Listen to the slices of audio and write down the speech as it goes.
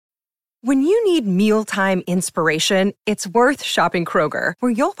When you need mealtime inspiration, it's worth shopping Kroger,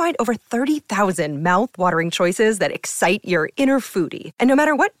 where you'll find over 30,000 mouth-watering choices that excite your inner foodie. And no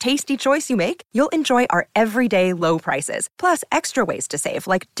matter what tasty choice you make, you'll enjoy our everyday low prices, plus extra ways to save,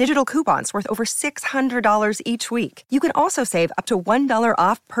 like digital coupons worth over $600 each week. You can also save up to $1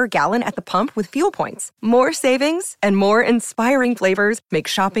 off per gallon at the pump with fuel points. More savings and more inspiring flavors make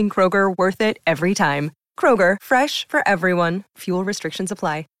shopping Kroger worth it every time. Kroger, fresh for everyone. Fuel restrictions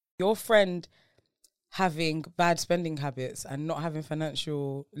apply. Your friend having bad spending habits and not having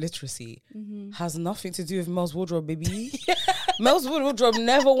financial literacy has nothing to do with Mel's wardrobe, baby. Mel's wardrobe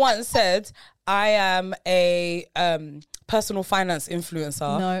never once said, I am a personal finance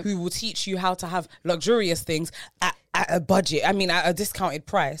influencer who will teach you how to have luxurious things at a budget, at a discounted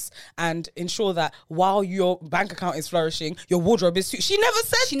price, and ensure that while your bank account is flourishing, your wardrobe is too. She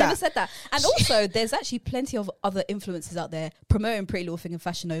never said that. And also, there's actually plenty of other influencers out there promoting Pretty Little Thing and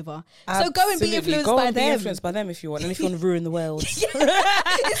Fashion Nova. Absolutely. So go and be influenced go by and them. Be influenced by them if you want, and if you want to ruin the world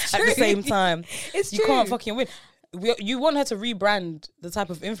It's at true. the same time. It's you true. can't fucking win. You want her to rebrand the type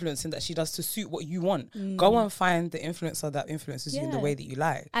of influencing that she does to suit what you want. Go and find the influencer that influences you in the way that you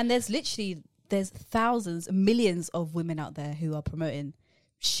like. And there's thousands, millions of women out there who are promoting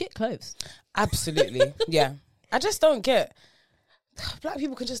shit clothes. Absolutely. Yeah. I just don't get, black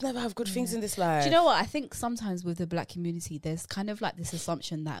people can just never have good things in this life. Do you know what? I think sometimes with the black community, there's kind of like this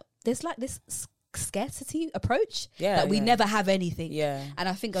assumption that there's like this scarcity approach that we never have anything. Yeah. And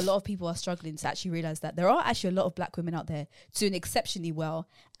I think a lot of people are struggling to actually realize that there are actually a lot of black women out there doing exceptionally well,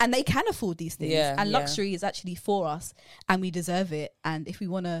 and they can afford these things. And luxury is actually for us, and we deserve it. And if we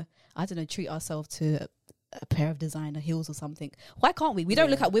want to, I don't know, treat ourselves to a pair of designer heels or something, why can't we? We don't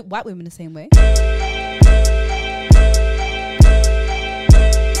look at white women the same way.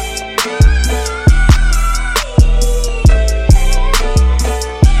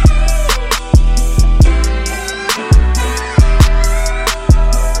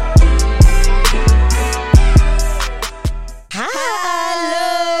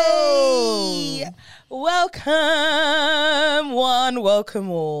 Welcome one, welcome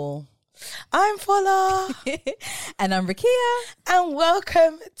all. I'm Fola. And I'm Rakia. And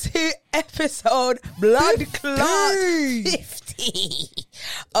welcome to episode Blood Clot 50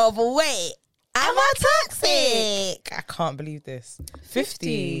 of Wait, Am I Toxic? I can't believe this.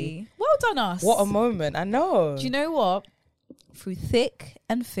 50. Well done us. What a moment, I know. Do you know what? Through thick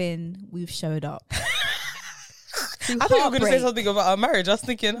and thin, we've showed up. I thought you were going to say something about our marriage. I was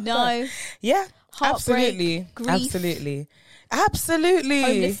thinking, no. Yeah, Heartbreak, absolutely. Absolutely.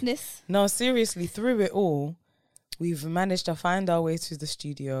 Homelessness. No, seriously, through it all, we've managed to find our way to the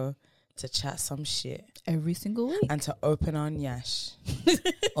studio to chat some shit. Every single week. And to open our nyash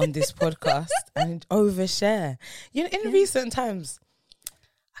on this podcast and overshare. You know, in recent times,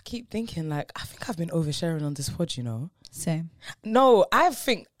 I keep thinking, I think I've been oversharing on this pod, you know? Same. No, I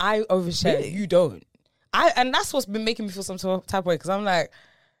think I overshare. Really? You don't. And that's what's been making me feel some type of way, because I'm like,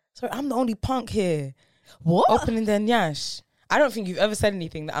 sorry, I'm the only punk here. What? Opening their nyash. I don't think you've ever said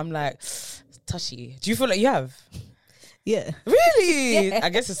anything that I'm like, touchy. Do you feel like you have? Yeah. Really? Yeah. I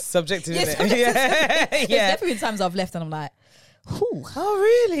guess it's subjective, Yes, isn't it? Yeah. There's definitely been times I've left and I'm like, whew. Oh,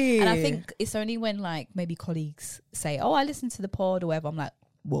 really? And I think it's only when maybe colleagues say, oh, I listened to the pod or whatever, I'm like,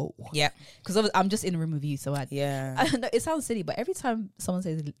 whoa. Yeah. Because I'm just in a room with you, so I know it sounds silly, but every time someone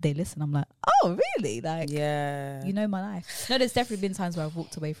says they listen, I'm like, oh, really? You know my life. No, there's definitely been times where I've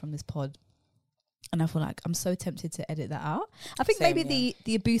walked away from this pod and I feel like I'm so tempted to edit that out. I think maybe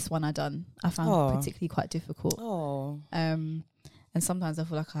the abuse one I found particularly quite difficult. And sometimes I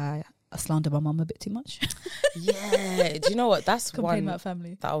feel like I slander my mum a bit too much. Yeah. Do you know what? That's Complain one about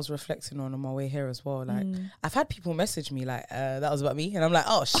family that I was reflecting on my way here as well. I've had people message me that was about me, and I'm like,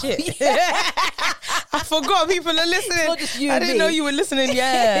 oh shit. I forgot people are listening. It's not just you I and didn't me. know you were listening.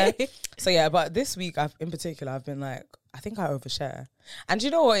 Yeah. So but this week in particular, I've been like, I think I overshare. And do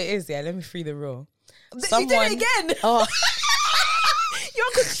you know what it is? Yeah, let me free the rule. You did it again. Oh. You're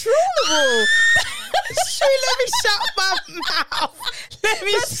uncontrollable. Let me shut my mouth. Let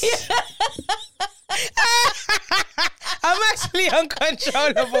me I'm actually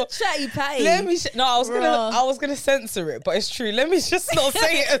uncontrollable. Chatty patty. Let me I was gonna censor it, but it's true. Let me just not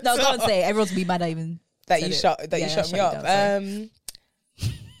say it at No, go all. on, say it. Everyone's gonna be mad I even That you shut me up. Down,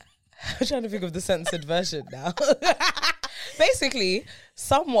 I'm trying to think of the censored version now. Basically,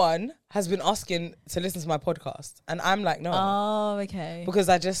 someone has been asking to listen to my podcast, and I'm like, no. Oh, okay. Because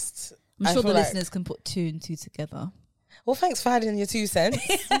I'm sure the listeners can put 2 and 2 together. Well, thanks for adding your 2 cents.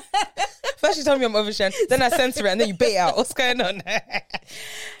 First you tell me I'm oversharing, then I censor it, and then you bait out. What's going on?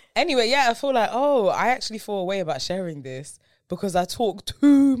 Anyway, I feel like, I actually feel a way about sharing this because I talk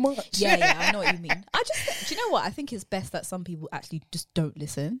too much. Yeah, I know what you mean. Do you know what? I think it's best that some people actually just don't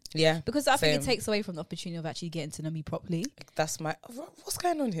listen. Yeah. Because I think it takes away from the opportunity of actually getting to know me properly. What's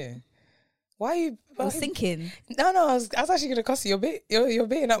going on here? Why are you... I was thinking. No, I was actually going to cuss you. You're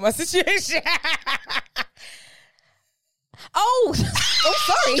beating up my situation. Oh,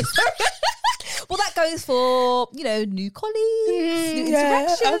 sorry. Well, that goes for, new colleagues, new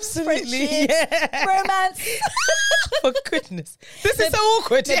interactions, absolutely. romance. For goodness. This is so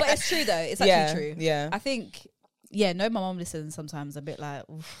awkward. No, but it's true, though. It's actually true. Yeah. I think, my mum listens sometimes a bit like...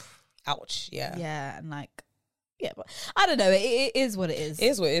 Oof. Ouch, yeah. Yeah, and but I don't know. It is what it is. It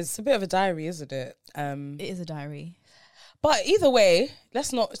is what it is. It's a bit of a diary, isn't it? It is a diary. But either way,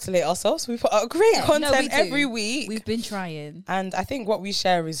 let's not isolate ourselves. We put out great content every week. We've been trying. And I think what we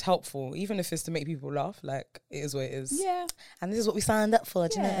share is helpful, even if it's to make people laugh. It is what it is. Yeah. And this is what we signed up for.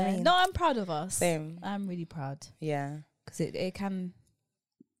 Do you know what I mean? No, I'm proud of us. Same. I'm really proud. Yeah. Because it can...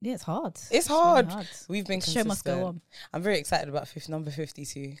 Yeah, it's hard. It's hard. Really hard. We've been consistent. Show must go on. I'm very excited about number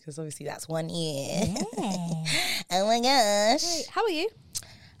 52 because obviously that's 1 year. Yeah. Oh my gosh. Hey, how are you?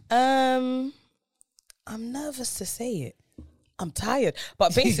 I'm nervous to say it. I'm tired.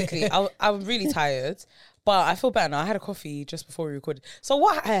 But basically, I'm really tired. But I feel better now. I had a coffee just before we recorded. So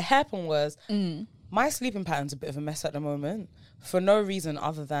what happened was my sleeping pattern's a bit of a mess at the moment for no reason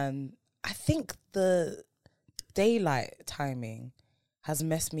other than I think the daylight timing has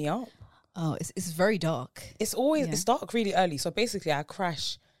messed me up. Oh, it's very dark. It's dark really early. So basically, I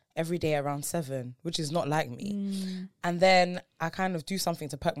crash every day around 7, which is not like me. And then I kind of do something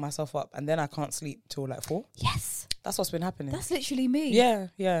to perk myself up, and then I can't sleep till 4. Yes, that's what's been happening. That's literally me. Yeah.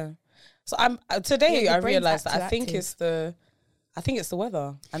 So I'm today. I realized that I think it's the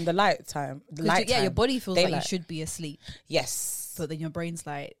weather and the light time. The light time. Your body feels like you should be asleep. Yes, but then your brain's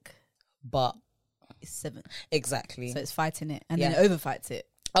like, but it's 7 exactly. So it's fighting it, and then it overfights it.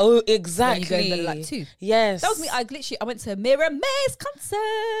 Oh, exactly. Then you go in bed at 2. Yes. That was me. I went to a Mira Mays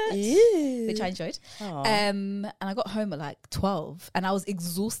concert, which I enjoyed. And I got home at 12, and I was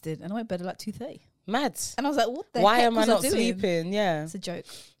exhausted, and I went to bed at 2:30. Mad. And I was like, what the Why heck am I not doing? sleeping? Yeah. It's a joke.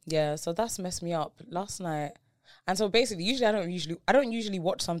 Yeah, so that's messed me up last night. And so basically, I don't usually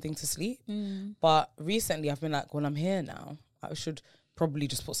watch something to sleep. But recently I've been like, when I'm here now, I should probably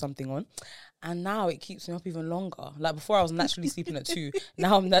just put something on. And now it keeps me up even longer. Before I was naturally sleeping at 2.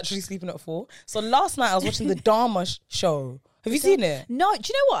 Now I'm naturally sleeping at 4. So last night I was watching the Dharma show. Have you seen it? No,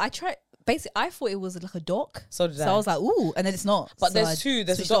 do you know what? I tried. Basically, I thought it was a doc. So did I. So I was like, ooh, and then it's not. But so there's 2.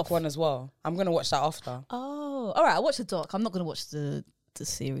 There's a doc one as well. I'm going to watch that after. Oh, all right. I'll watch the doc. I'm not going to watch the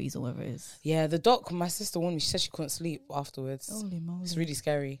series or whatever it is. Yeah, the doc, my sister warned me. She said she couldn't sleep afterwards. Holy moly. It's really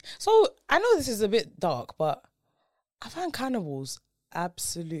scary. So I know this is a bit dark, but I find cannibals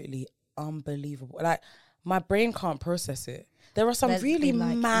absolutely unbelievable. My brain can't process it. There are some really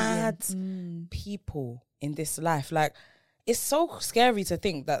mad people in this life. It's so scary to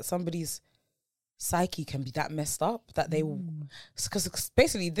think that somebody's psyche can be that messed up that they will. Because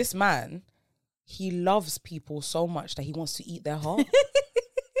basically, this man, he loves people so much that he wants to eat their heart.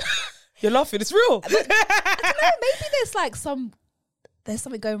 You're laughing. It's real. I don't know. Maybe there's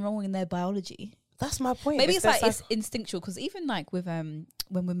something going wrong in their biology. That's my point. Maybe it's instinctual, because even with when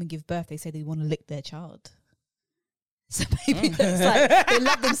women give birth, they say they want to lick their child. So maybe that's they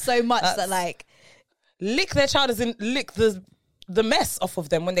love them so much that lick their child as in lick the mess off of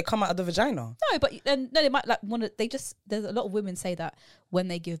them when they come out of the vagina. No, but they might want to. There's a lot of women say that when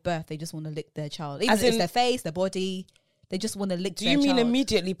they give birth, they just want to lick their child, even if it's their face, their body. They just want to lick. Do you mean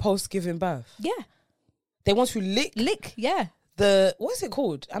immediately post giving birth? Yeah, they want to lick. Yeah. What is it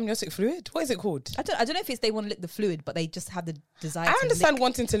called? Amniotic fluid? What is it called? I don't know if it's they want to lick the fluid, but they just have the desire. I understand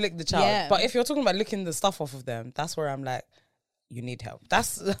wanting to lick the child, but if you're talking about licking the stuff off of them, that's where I'm like, you need help.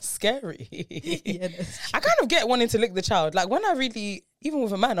 That's scary. Yeah, I kind of get wanting to lick the child. When I really, even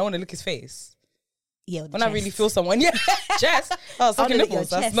with a man, I want to lick his face. Yeah, when I really feel someone, chest. Oh, sucking nipples.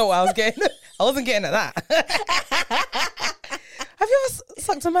 That's not what I was getting. I wasn't getting at that. Have you ever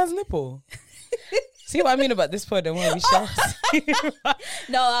sucked a man's nipple? See what I mean about this point and when we share.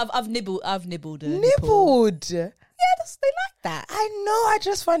 No, I've nibbled. Nibbled. Yeah, they like that. I know. I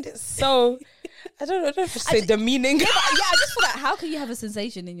just find it so. I don't know if to say demeaning. Yeah, I just feel like, how can you have a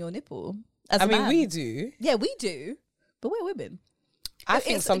sensation in your nipple? I mean, we do. Yeah, we do, but we're women. I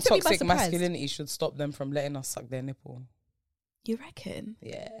think some toxic masculinity should stop them from letting us suck their nipple. You reckon?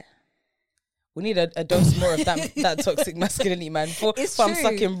 Yeah. We need a dose more of that toxic masculinity, man. For I'm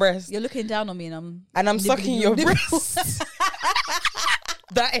sucking breasts. You're looking down on me and I'm sucking your breasts.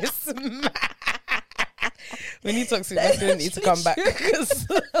 That is mad. We need toxic masculinity to come back.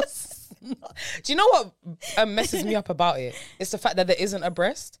 Do you know what messes me up about it? It's the fact that there isn't a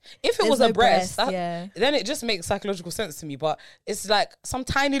breast. If it was a breast, then it just makes psychological sense to me. But it's like some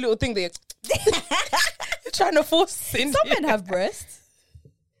tiny little thing that you're trying to force in. Some men have breasts.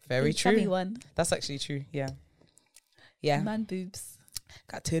 Very true. One. That's actually true. Yeah. Yeah. Man boobs.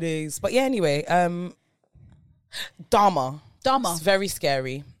 Got titties. But yeah, anyway, Dahmer. It's very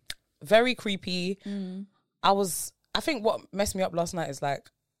scary. Very creepy. I think what messed me up last night is like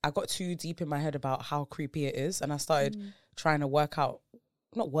I got too deep in my head about how creepy it is, and I started trying to but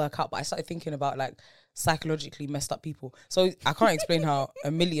I started thinking about like psychologically messed up people. So I can't explain how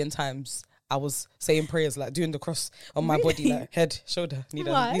a million times I was saying prayers, like doing the cross on my body, like head, shoulder,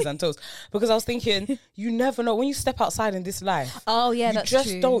 knees and toes, because I was thinking, you never know when you step outside in this life. Oh yeah, that's just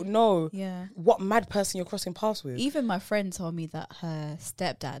true. Don't know what mad person you're crossing paths with. Even my friend told me that her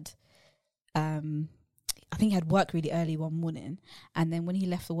stepdad, I think he had work really early one morning, and then when he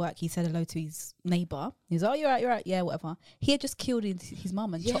left for work, he said hello to his neighbour. He was like, "Oh, you're right, yeah, whatever." He had just killed his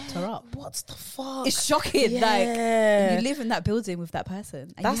mum and chopped her up. What the fuck? It's shocking. Like, you live in that building with that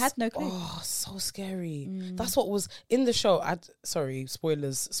person, and you had no clue. Oh, so scary. That's what was in the show. Sorry, spoiler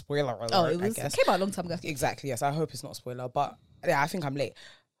alert. Oh, it came out a long time ago. Exactly. Yes, I hope it's not a spoiler, but yeah, I think I'm late.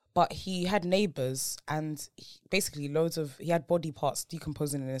 But he had neighbours, and basically he had body parts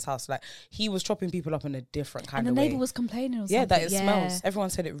decomposing in his house. Like, he was chopping people up in a different kind of way. And the neighbour was complaining or something. Yeah, that it smells. Everyone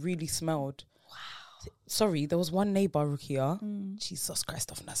said it really smelled. Wow. Sorry, there was one neighbour, Rukia. Jesus Christ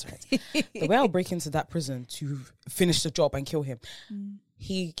of Nazareth. The way I'll break into that prison to finish the job and kill him,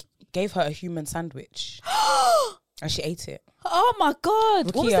 he gave her a human sandwich. And she ate it. Oh my God.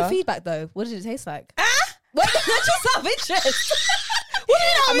 Rukia, what was the feedback though? What did it taste like? Well, that's just out of interest. What do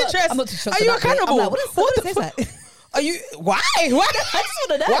you have interest? I'm not too sure. Are you a cannibal? Like, what does it taste like? Are you? Why? I just want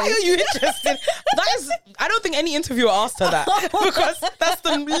to know. Why are you interested? I don't think any interviewer asked her that, because that's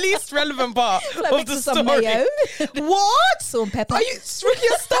the least relevant part of the story. Mayo. What? Salt and pepper. Are you?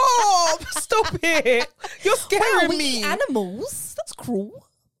 Rukia, stop it! You're scaring me. Eat animals. That's cruel.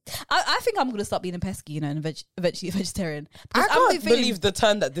 I think I'm going to start being a pesky, and eventually a vegetarian. I can't believe the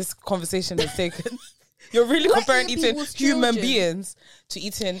turn that this conversation has taken. You're really comparing eating human beings to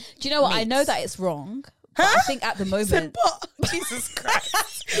eating. Do you know what? Meats. I know that it's wrong. But I think at the moment, Jesus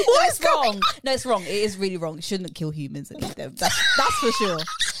Christ, what is wrong? No, it's wrong. It is really wrong. You shouldn't kill humans and eat them. That's for sure.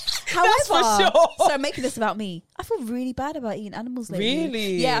 However, so I'm making this about me. I feel really bad about eating animals lately.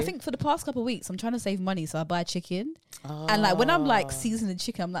 Really? Yeah, I think for the past couple of weeks, I'm trying to save money, so I buy chicken. And like when I'm like seasoning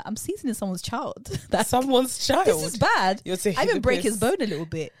chicken, I'm like, I'm seasoning someone's child. Someone's child. This is bad. I even break his bone a little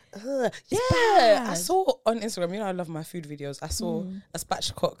bit. Yeah, I saw on Instagram. You know, I love my food videos. I saw a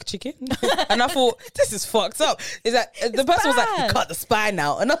spatchcock chicken, and I thought, this is fucked up. Is that the person was like, you cut the spine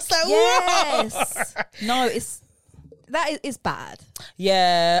out, and I was like, yes. No, it's bad.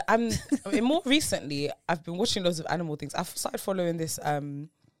 Yeah, I mean, more recently, I've been watching loads of animal things. I've started following this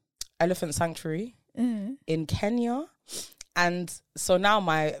elephant sanctuary in Kenya, and so now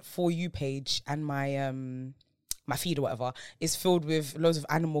my For You page and my feed or whatever is filled with loads of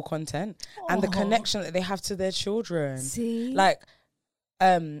animal content and the connection that they have to their children. See, like,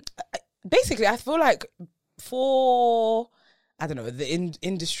 basically, I feel like for, I don't know,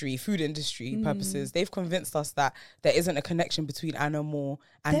 the food industry purposes, they've convinced us that there isn't a connection between animal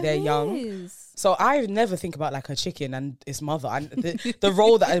and their young. So I never think about like a chicken and its mother and the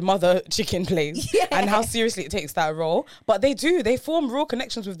role that a mother chicken plays and how seriously it takes that role. But they form real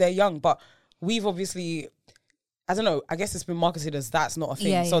connections with their young. But we've obviously, I don't know, I guess it's been marketed as that's not a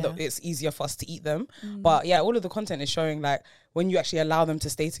thing, that it's easier for us to eat them. But yeah, all of the content is showing like when you actually allow them to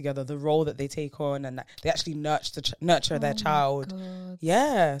stay together, the role that they take on, and that they actually nurture their child. God.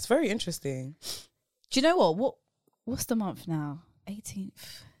 Yeah, it's very interesting. Do you know what's the month now?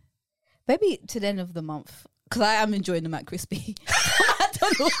 18th. Maybe to the end of the month, because I am enjoying the McCrispy.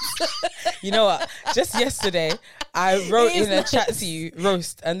 You know what? Just yesterday, I wrote in a chat to you,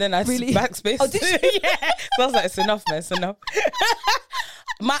 roast, and then I backspaced. Oh, did you? Yeah. So I was like, it's enough, man, it's enough.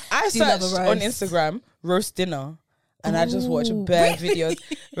 I searched on Instagram, roast dinner. And I just watched bare videos.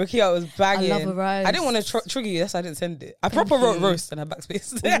 Rukia was banging. I love a roast. I didn't want to trigger you, that's why I didn't send it. I proper wrote roast and I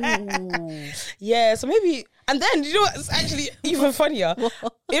backspaced. Yeah, so maybe. And then, you know what's actually even funnier?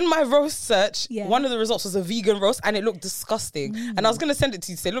 In my roast search, one of the results was a vegan roast and it looked disgusting. And I was going to send it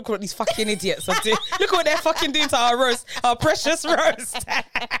to you to say, look what these fucking idiots are doing. Look what they're fucking doing to our roast, our precious roast.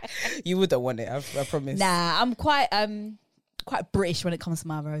 You wouldn't want it, I promise. Nah, I'm quite British when it comes to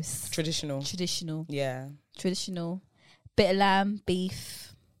my roast. Traditional. Yeah. Traditional. Bit of lamb,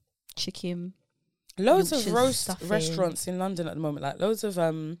 beef, chicken. Loads of roast restaurants in London at the moment. Like loads of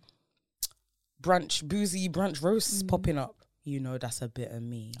boozy brunch roasts popping up. you know that's a bit of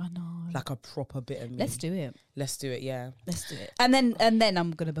me. I know. Like a proper bit of me. Let's do it. Yeah. Let's do it. And then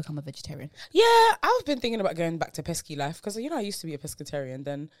I'm going to become a vegetarian. Yeah, I've been thinking about going back to pesky life because, you know, I used to be a pescatarian.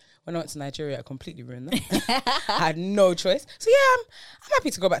 Then when I went to Nigeria, I completely ruined that. I had no choice. So yeah, I'm happy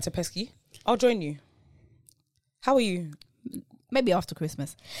to go back to pesky. I'll join you. How are you? Maybe after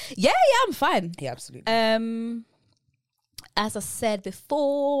Christmas. Yeah, I'm fine. Yeah, absolutely. As I said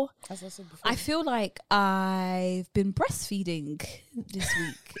before, I feel like I've been breastfeeding this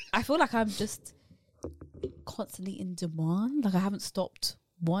week. I feel like I'm just constantly in demand. Like I haven't stopped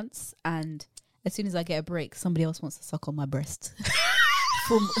once, and as soon as I get a break, somebody else wants to suck on my breast.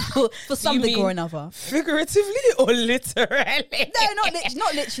 for something or another. Figuratively or literally? No,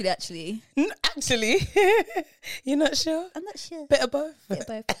 not literally, actually. Actually? You're not sure? I'm not sure. Bit of both? Bit of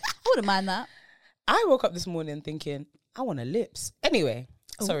both. I wouldn't mind that. I woke up this morning thinking, I want a lips. Anyway,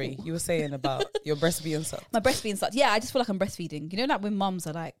 sorry, you were saying about your breast being sucked. My breast being sucked. Yeah, I just feel like I'm breastfeeding. You know, like when mums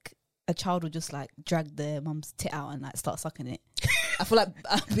are like, a child will just like drag their mum's tit out and like start sucking it. I feel like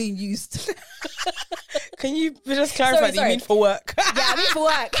I'm being used. Can you just clarify that you mean for work? Yeah, I mean for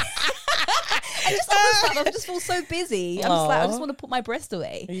work. I just feel so busy. I'm just like, I just want to put my breast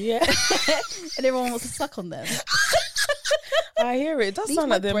away. Yeah. And everyone wants to suck on them. I hear it. It does sound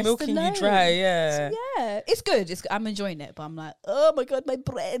like they're milking you dry. Yeah. So yeah. It's good. I'm enjoying it, but I'm like, oh my God, my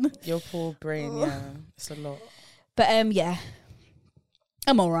brain. Your poor brain, yeah. It's a lot. But yeah.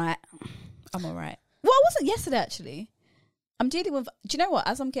 I'm all right. Well, I wasn't yesterday, actually. I'm dealing with, do you know what?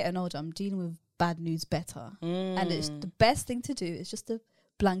 As I'm getting older, I'm dealing with bad news better. And it's the best thing to do is just to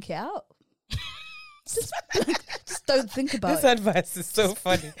blank it out. just don't think about it. This advice is so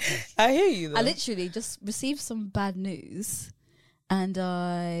funny. I hear you, though. I literally just received some bad news and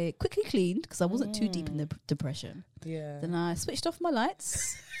I quickly cleaned because I wasn't too deep in the depression. Yeah. Then I switched off my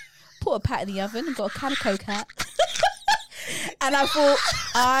lights, put a pat in the oven and got a can of Coke out. And I thought,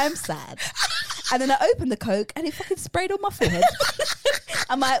 I'm sad. And then I opened the Coke and it fucking sprayed on my forehead.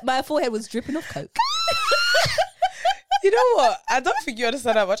 And my forehead was dripping off Coke. You know what? I don't think you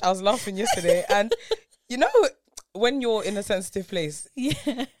understand how much I was laughing yesterday. And you know, when you're in a sensitive place,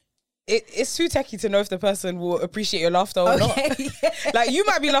 yeah, it's too techie to know if the person will appreciate your laughter or not. Yeah. Like, you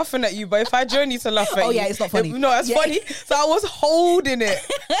might be laughing at you, but if I join you to laugh at you, it's not funny. No, it's funny. So I was holding it.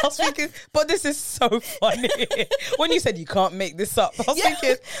 I was thinking, but this is so funny. When you said you can't make this up, I was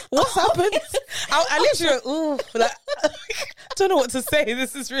thinking, what's happened? I literally, like, I don't know what to say.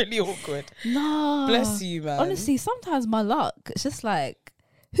 This is really awkward. No. Bless you, man. Honestly, sometimes my luck, it's just like,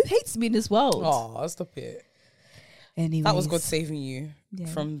 who hates me in this world? Oh, stop it. Anyways. That was God saving you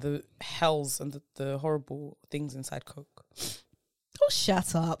from the hells and the horrible things inside Coke. Oh,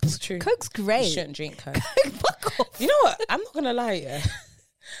 shut up. It's true. Coke's great. You shouldn't drink Coke. Fuck off. You know what? I'm not going to lie, yeah.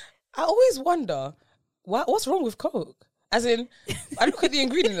 I always wonder, what's wrong with Coke? As in, I look at the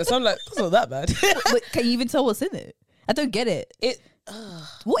ingredients, I'm like, that's not that bad. But can you even tell what's in it? I don't get it.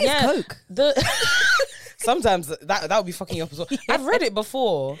 What is Coke? Sometimes that would be fucking you up as well. I've read it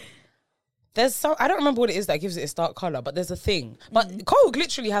before. There's some, I don't remember what it is that gives it its dark colour, but there's a thing. But Coke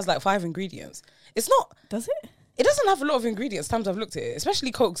literally has like 5 ingredients. It's not... Does it? It doesn't have a lot of ingredients, times I've looked at it.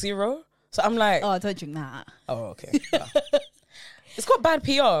 Especially Coke Zero. So I'm like... Oh, I don't drink that. Oh, okay. Yeah. It's got bad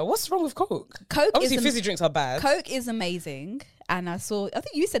PR. What's wrong with Coke? Obviously, fizzy drinks are bad. Coke is amazing. And I think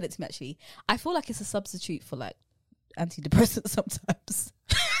you said it to me, actually. I feel like it's a substitute for like antidepressants sometimes.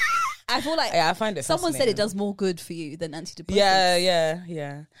 I feel like I find it someone said it does more good for you than antidepressants.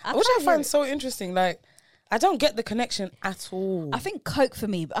 Yeah. Which I find so interesting. Like, I don't get the connection at all. I think Coke for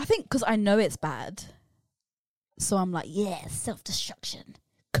me, I think because I know it's bad. So I'm like, yeah, self-destruction.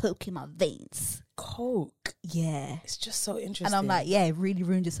 Coke in my veins. Coke? Yeah. It's just so interesting. And I'm like, yeah, really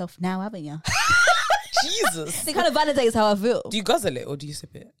ruined yourself now, haven't you? Jesus. It kind of validates how I feel. Do you guzzle it or do you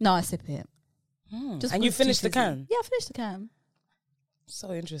sip it? No, I sip it. And you finished the can? Yeah, I finished the can.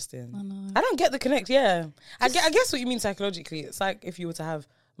 So interesting. I know. I don't get the connect. Yeah, I guess what you mean psychologically. It's like if you were to have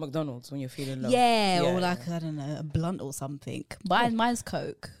McDonald's when you're feeling low. Yeah, or like I don't know, a blunt or something. Mine's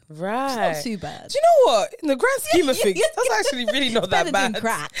Coke. Right. It's not too bad. Do you know what? In the grand scheme of things, that's actually really not that bad.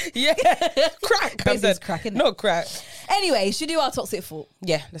 Crack. Yeah, crack. It's crack, isn't it? Not crack. Anyway, should we do our toxic thought?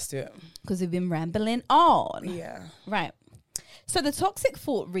 Yeah, let's do it. Because we've been rambling on. Yeah. Right. So the toxic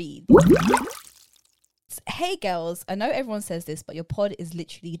thought reads. Hey girls, I know everyone says this, but your pod is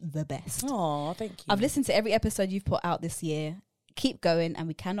literally the best. Oh, thank you. I've listened to every episode you've put out this year. Keep going, and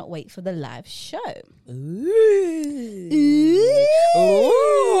we cannot wait for the live show. Ooh.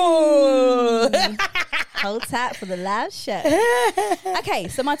 Hold tight for the live show. Okay,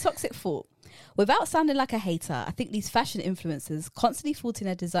 so my toxic thought. Without sounding like a hater, I think these fashion influencers constantly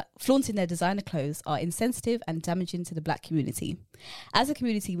flaunting their designer clothes are insensitive and damaging to the black community. As a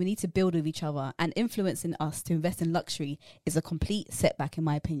community, we need to build with each other, and influencing us to invest in luxury is a complete setback in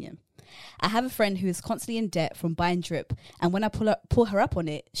my opinion. I have a friend who is constantly in debt from buying drip, and when I pull her up on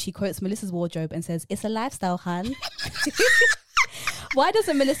it, she quotes Melissa's wardrobe and says, "It's a lifestyle, hun." Why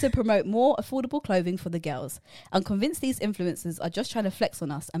doesn't Melissa promote more affordable clothing for the girls? I'm convinced these influencers are just trying to flex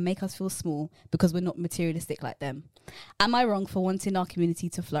on us and make us feel small because we're not materialistic like them. Am I wrong for wanting our community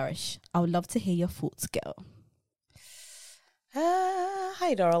to flourish? I would love to hear your thoughts, girl.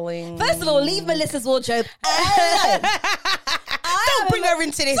 Hi, darling. First of all, leave Melissa's wardrobe. Don't bring her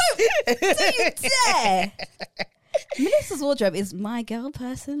into this. Do you dare? Melissa's wardrobe is my girl,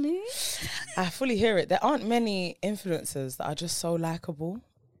 personally. I fully hear it. There aren't many influencers that are just so likable.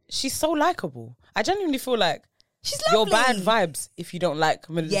 She's so likable. I genuinely feel like she's lovely. You're bad vibes if you don't like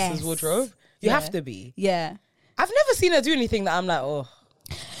Melissa's wardrobe. You have to be. Yeah. I've never seen her do anything that I'm like, oh.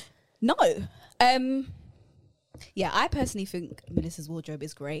 No. Yeah, I personally think Melissa's wardrobe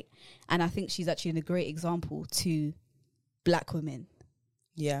is great. And I think she's actually a great example to black women.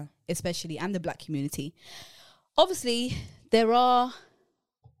 Yeah. Especially, and the black community. Obviously, that's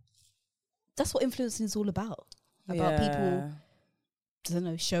what influencing is all about. About people, I don't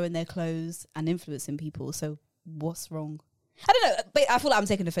know, showing their clothes and influencing people. So what's wrong? I don't know, but I feel like I'm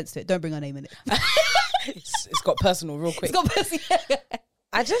taking offense to it. Don't bring her name in it. It's got personal real quick. It's got personal.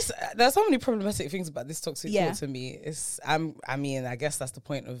 There's so many problematic things about this toxic thought to me. I guess that's the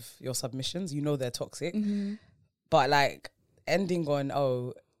point of your submissions. You know they're toxic. Mm-hmm. But like ending on,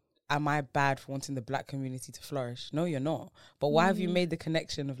 am I bad for wanting the black community to flourish? No, you're not. But why have you made the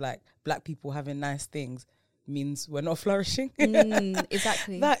connection of like black people having nice things means we're not flourishing?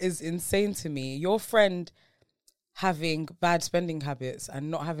 Exactly. That is insane to me. Your friend having bad spending habits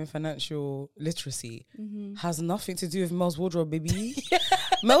and not having financial literacy has nothing to do with Mel's wardrobe, baby.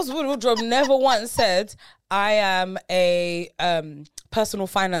 Mel's wardrobe never once said, I am a personal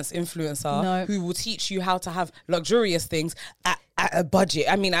finance influencer who will teach you how to have luxurious things at a budget,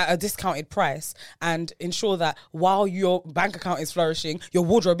 at a discounted price, and ensure that while your bank account is flourishing, your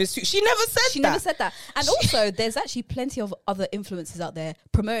wardrobe is too. She never said that. And also, there's actually plenty of other influencers out there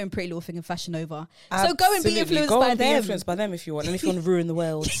promoting Pretty Little Thing and Fashion Nova. Absolutely. So go and be influenced by them. Be influenced by them if you want, and if you want to ruin the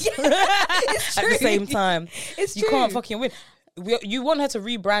world at the same time. It's true. You can't fucking win. You want her to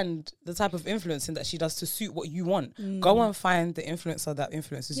rebrand the type of influencing that she does to suit what you want. Go and find the influencer that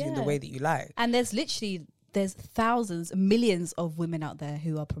influences you in the way that you like. And there's thousands, millions of women out there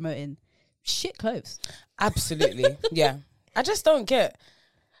who are promoting shit clothes. Absolutely. Yeah. I just don't get,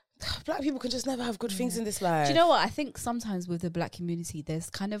 black people can just never have good things in this life. Do you know what? I think sometimes with the black community, there's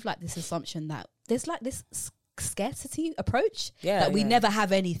kind of like this assumption that there's like this scarcity approach that we never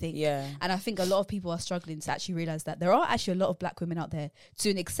have anything. Yeah. And I think a lot of people are struggling to actually realize that there are actually a lot of black women out there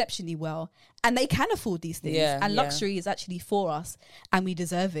doing exceptionally well, and they can afford these things. And luxury is actually for us, and we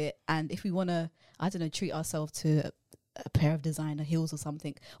deserve it. And if we want to, I don't know, treat ourselves to a pair of designer heels or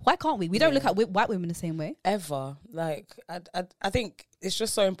something, why can't we? We don't look at white women the same way. Ever. Like, I think it's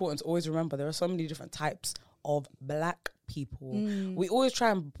just so important to always remember there are so many different types of black people. We always try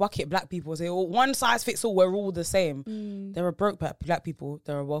and bucket black people and say, oh, one size fits all, we're all the same. There are broke black people,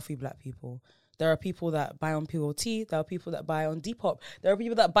 there are wealthy black people. There are people that buy on PLT, there are people that buy on Depop, there are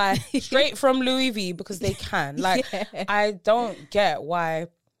people that buy straight from Louis V because they can. Like, I don't get why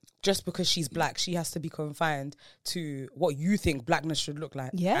just because she's black, she has to be confined to what you think blackness should look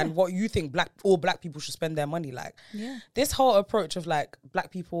like. And what you think all black people should spend their money like. This whole approach of like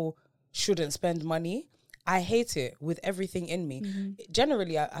black people shouldn't spend money, I hate it with everything in me.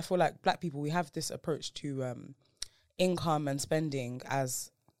 Generally, I feel like black people, we have this approach to income and spending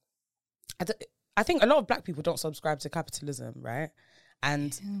as... I think a lot of black people don't subscribe to capitalism, right?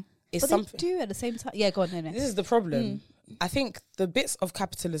 And it's something... they do at the same time. Yeah, go on. No. This is the problem. I think the bits of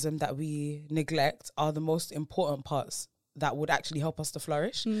capitalism that we neglect are the most important parts that would actually help us to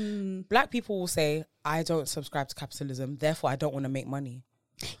flourish. Black people will say, I don't subscribe to capitalism, therefore I don't want to make money.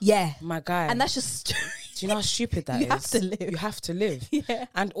 Yeah. My guy. And that's just... Do you know how stupid that is? You have to live. Yeah.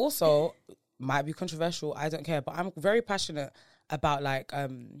 And also, might be controversial, I don't care, but I'm very passionate about like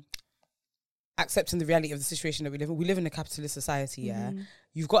accepting the reality of the situation that we live in. We live in a capitalist society,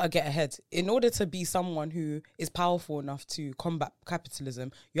 You've got to get ahead. In order to be someone who is powerful enough to combat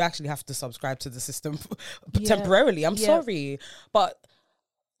capitalism, you actually have to subscribe to the system temporarily. I'm sorry. But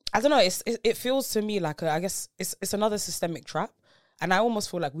I don't know, it feels to me like, I guess it's another systemic trap. And I almost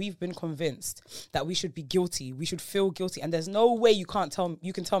feel like we've been convinced that we should be guilty. We should feel guilty. And there's no way you can tell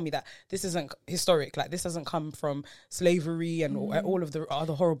me that this isn't historic. Like, this doesn't come from slavery and all of the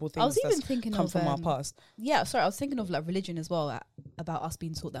other horrible things. I was even thinking come from our past. Yeah, sorry. I was thinking of like religion as well, about us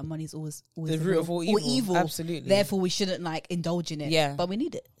being taught that money is always the root of all evil. Absolutely. Therefore, we shouldn't like indulge in it. Yeah. But we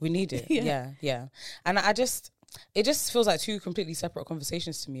need it. We need it. Yeah. And it just feels like two completely separate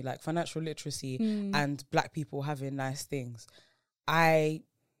conversations to me, like financial literacy and black people having nice things. I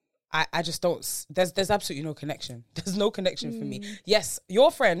just don't. There's absolutely no connection. There's no connection for me. Yes,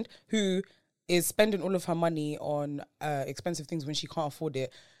 your friend who is spending all of her money on expensive things when she can't afford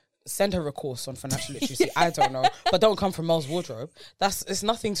it, send her a course on financial literacy. I don't know, but don't come from Mel's Wardrobe. It's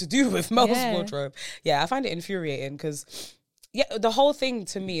nothing to do with Mel's Wardrobe. Yeah, I find it infuriating because the whole thing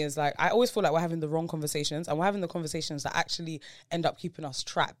to me is like, I always feel like we're having the wrong conversations, and we're having the conversations that actually end up keeping us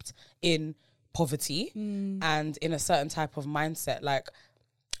trapped in poverty and in a certain type of mindset. Like,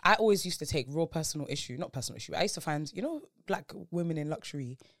 I always used to take not personal issue. I used to find, black women in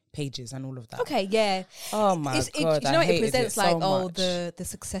luxury pages and all of that. Okay, yeah. Oh my God. You know, it presents like, the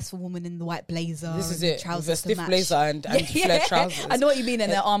successful woman in the white blazer. This is it. Trousers, the stiff blazer and flared trousers. I know what you mean,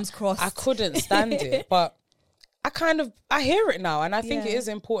 and their arms crossed. I couldn't stand it, but I hear it now, and I think it is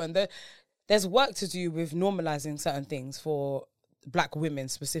important that there's work to do with normalizing certain things for black women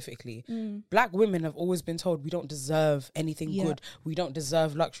specifically. Black women have always been told we don't deserve anything good. We don't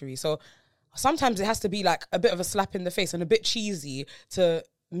deserve luxury. So sometimes it has to be like a bit of a slap in the face and a bit cheesy to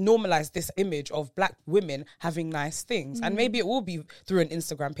normalize this image of black women having nice things. And maybe it will be through an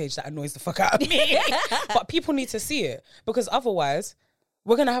Instagram page that annoys the fuck out of me. But people need to see it, because otherwise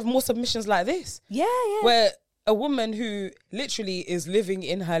we're going to have more submissions like this. Yeah. Where a woman who literally is living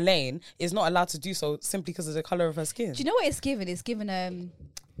in her lane is not allowed to do so simply because of the colour of her skin. Do you know what it's given? It's given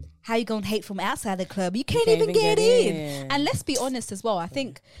how you gonna hate from outside the club? You can't even get in. And let's be honest as well. I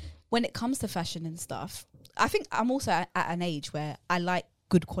think when it comes to fashion and stuff, I think I'm also at an age where I like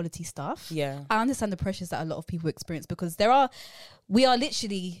good quality stuff. Yeah. I understand the pressures that a lot of people experience, because we are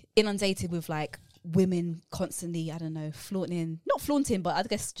literally inundated with like women constantly, I don't know, not flaunting, but I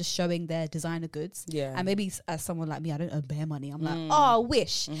guess just showing their designer goods. Yeah. And maybe as someone like me, I don't earn bare money. I'm like, I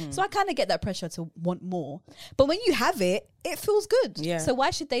wish. So I kind of get that pressure to want more. But when you have it, it feels good. Yeah. So why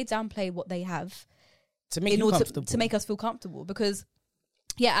should they downplay what they have to make you comfortable? To make us feel comfortable? Because,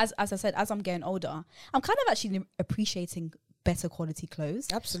 as I said, as I'm getting older, I'm kind of actually appreciating better quality clothes.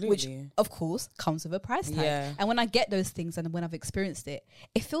 Absolutely. Which, of course, comes with a price tag. Yeah. And when I get those things and when I've experienced it,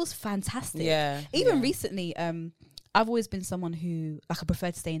 it feels fantastic. Yeah. Even recently, I've always been someone who, like, I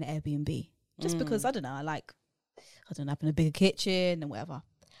prefer to stay in an Airbnb. Just because, I don't know, having a bigger kitchen and whatever.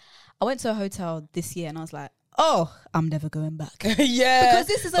 I went to a hotel this year and I was like, oh, I'm never going back. Yeah. Because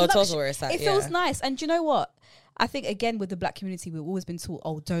this is a luxury. It feels yeah. nice. And do you know what? I think, again, with the black community, we've always been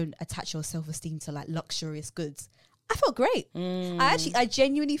taught, don't attach your self-esteem to, like, luxurious goods. I felt great. I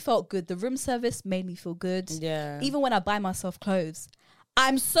genuinely felt good. The room service made me feel good. Yeah. Even when I buy myself clothes,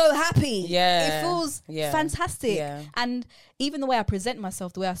 I'm so happy. Yeah. It feels fantastic. Yeah. And even the way I present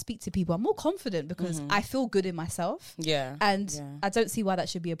myself, the way I speak to people, I'm more confident because I feel good in myself. Yeah. And I don't see why that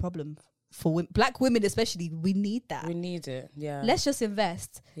should be a problem for black women, especially. We need that. We need it. Yeah. Let's just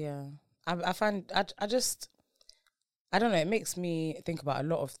invest. Yeah. I find, I don't know, it makes me think about a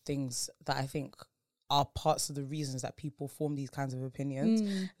lot of things that I think are parts of the reasons that people form these kinds of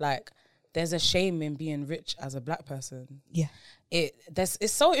opinions. Like, there's a shame in being rich as a black person. Yeah.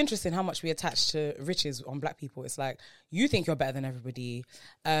 It's so interesting how much we attach to riches on black people. It's like, you think you're better than everybody.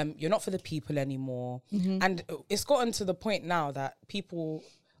 You're not for the people anymore. And it's gotten to the point now that people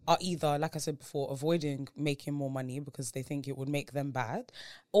are either, like I said before, avoiding making more money because they think it would make them bad,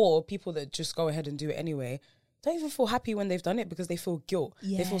 or people that just go ahead and do it anyway don't even feel happy when they've done it because they feel guilt.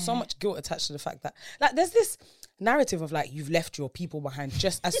 Yeah. They feel so much guilt attached to the fact that, like, there's this narrative of, like, you've left your people behind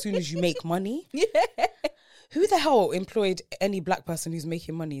just as soon as you make money. Yeah. Who the hell employed any black person who's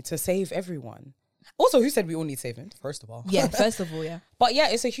making money to save everyone? Also, who said we all need saving, first of all? Yeah, first of all, yeah. But yeah,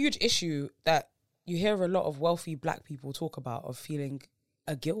 it's a huge issue that you hear a lot of wealthy black people talk about, of feeling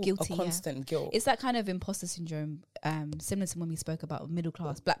guilty, a constant guilt. It's that kind of imposter syndrome, similar to when we spoke about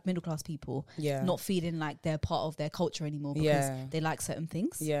black middle class people not feeling like they're part of their culture anymore because they like certain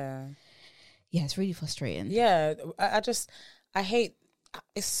things. Yeah, it's really frustrating. Yeah, I hate.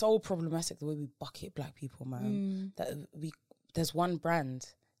 It's so problematic the way we bucket black people, man. That there's one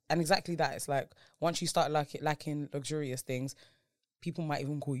brand, and exactly that. It's like, once you start liking luxurious things, people might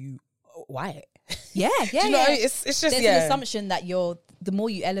even call you white. Yeah. Do you know? It's just there's an assumption that the more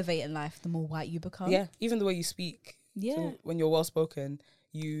you elevate in life, the more white you become. Yeah, even the way you speak. Yeah, so when you're well spoken,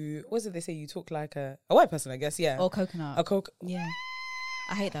 what did they say? You talk like a white person, I guess. Yeah, or coconut. A coke. Yeah.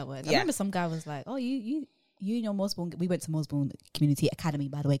 I hate that word. I remember some guy was like, "Oh, you and your Mosborn." We went to Mosborn Community Academy,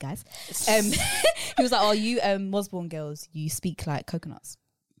 by the way, guys. He was like, "Oh, you Mosborn girls, you speak like coconuts."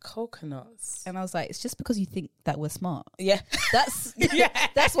 Coconuts. And I was like, it's just because you think that we're smart. Yeah. That's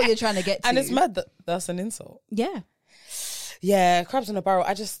that's what you're trying to get to. And it's mad that that's an insult. Yeah. Yeah, crabs in a barrel.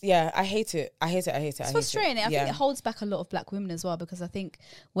 I hate it. It's frustrating. I think it holds back a lot of black women as well, because I think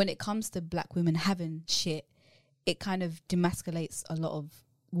when it comes to black women having shit, it kind of demasculates a lot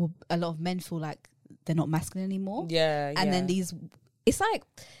of men feel like they're not masculine anymore. Yeah. And then it's like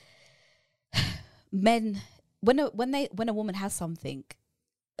men, when a woman has something,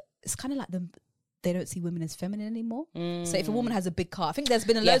 it's kind of like they don't see women as feminine anymore. So if a woman has a big car, I think there's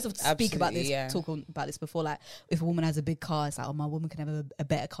been loads of speak about this, talking about this before. Like, if a woman has a big car, it's like, oh, my woman can have a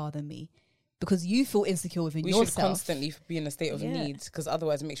better car than me, because you feel insecure within yourself. We should constantly be in a state of need, because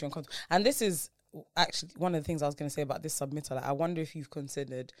otherwise it makes you uncomfortable. And this is actually one of the things I was going to say about this submitter. Like, I wonder if you've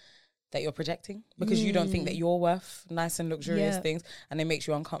considered that you're projecting, because you don't think that you're worth nice and luxurious things, and it makes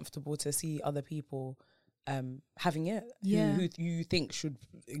you uncomfortable to see other people having it, who you think should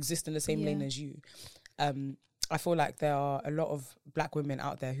exist in the same lane as you. I feel like there are a lot of black women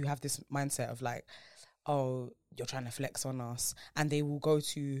out there who have this mindset of like, oh, you're trying to flex on us, and they will go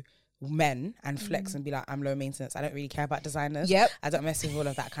to men and flex and be like, I'm low maintenance, I don't really care about designers, I don't mess with all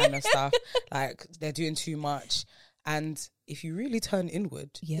of that kind of stuff, like they're doing too much. And if you really turn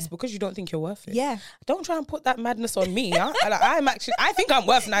inward, it's because you don't think you're worth it. Yeah. Don't try and put that madness on me. I think I'm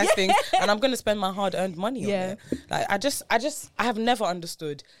worth nice things, and I'm going to spend my hard-earned money on it. Like, I have never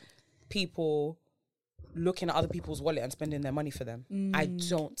understood people looking at other people's wallet and spending their money for them. I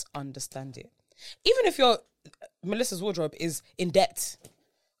don't understand it. Even if Melissa's wardrobe is in debt,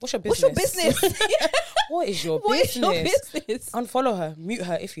 what's your business? What is your business? Unfollow her, mute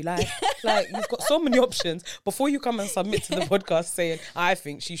her if you like. Like, you've got so many options before you come and submit to the podcast saying, I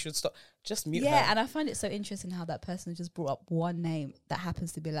think she should stop. Just mute her. Yeah, and I find it so interesting how that person just brought up one name that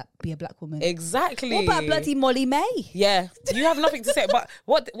happens to be a black woman. Exactly. What about bloody Molly May? Yeah, you have nothing to say. But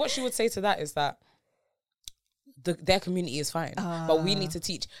what she would say to that is that their community is fine, but we need to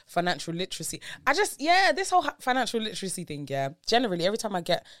teach financial literacy. This whole financial literacy thing, generally every time I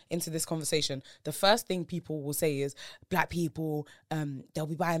get into this conversation, the first thing people will say is black people, they'll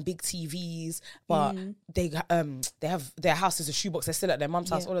be buying big TVs, but they have their house is a shoebox, they're still at their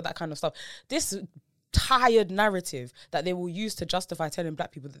mum's house, all of that kind of stuff. This tired narrative that they will use to justify telling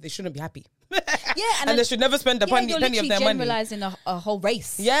black people that they shouldn't be happy. And they should never spend penny of their money. Generalizing a whole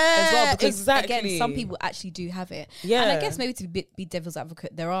race, as well, because again, some people actually do have it. And I guess maybe to be devil's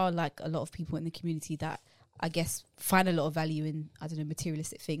advocate, there are like a lot of people in the community that I guess find a lot of value in, I don't know,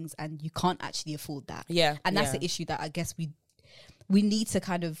 materialistic things, and you can't actually afford that. And that's the issue that I guess we need to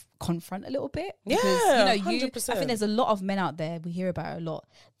kind of confront a little bit, because 100%. I think there's a lot of men out there, we hear about it a lot,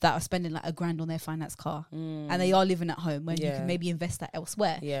 that are spending like $1,000 on their finance car, and they are living at home when you can maybe invest that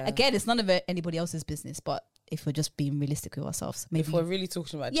elsewhere. Again, it's none of anybody else's business, but if we're just being realistic with ourselves, maybe if we're really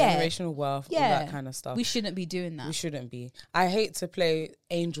talking about generational wealth, all that kind of stuff, we shouldn't be doing that. We shouldn't be. I hate to play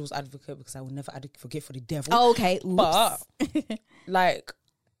angel's advocate, because I will never advocate for the devil. Oh, okay. Oops. But like,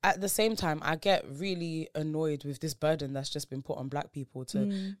 at the same time, I get really annoyed with this burden that's just been put on black people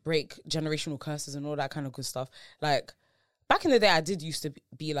to break generational curses and all that kind of good stuff. Like, back in the day, I did used to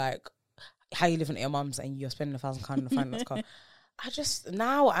be like, how you living at your mum's and you're spending £1,000 on a finance car.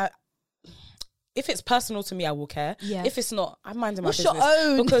 If it's personal to me, I will care. If it's not, I'm minding my business. Your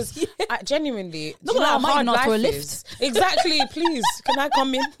own? Because I genuinely, look, I might not for a lift. Exactly, please. Can I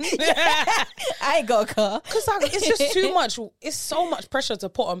come in? I ain't got a car. Because it's just too much. It's so much pressure to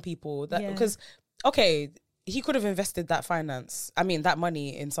put on people. Because, okay, he could have invested that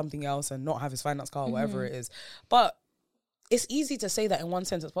money in something else and not have his finance car or whatever it is. But it's easy to say that in one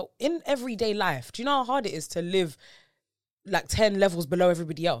sentence. But in everyday life, do you know how hard it is to live like 10 levels below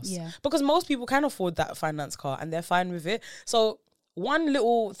everybody else? Because most people can afford that finance car and they're fine with it. So one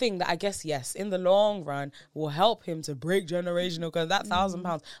little thing that I guess, in the long run will help him to break generational, because that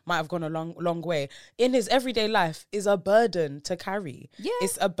 £1,000 might have gone a long way in his everyday life, is a burden to carry.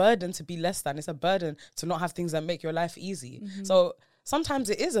 It's a burden to be less than. It's a burden to not have things that make your life easy. So sometimes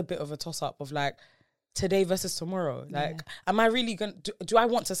it is a bit of a toss up of like, today versus tomorrow. Like, am I really going to, do I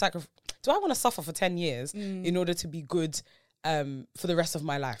want to do I want to suffer for 10 years in order to be good for the rest of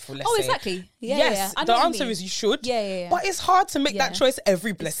my life? Or let's say. Exactly. Yes, the answer is you should. But it's hard to make that choice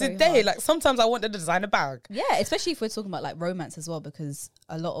every blessed day. Hard. Like, sometimes I want the designer bag. Yeah, especially if we're talking about like romance as well, because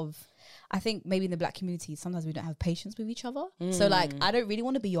a lot of, I think maybe in the black community, sometimes we don't have patience with each other. So like, I don't really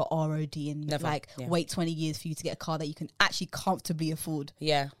want to be your ROD and wait 20 years for you to get a car that you can actually comfortably afford.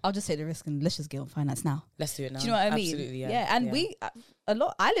 Yeah. I'll just take the risk and let's just get on finance now. Let's do it now. Do you know what I mean? Absolutely, yeah. Yeah, and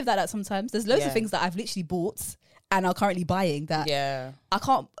I live like that sometimes. There's loads of things that I've literally bought and are currently buying that I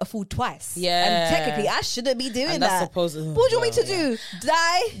can't afford twice. Yeah. And technically, I shouldn't be doing and that. What do you want me to do?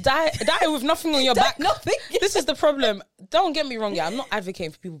 Die with nothing on your back? Nothing. This is the problem. Don't get me wrong. Yeah, I'm not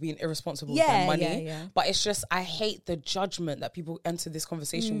advocating for people being irresponsible with their money. But it's just, I hate the judgment that people enter this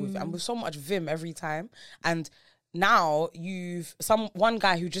conversation with. And with so much vim every time. And now one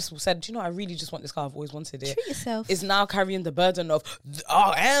guy who just said, do you know, I really just want this car, I've always wanted it. Treat yourself. Is now carrying the burden of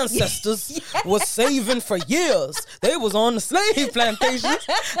our ancestors was saving for years. They was on the slave plantations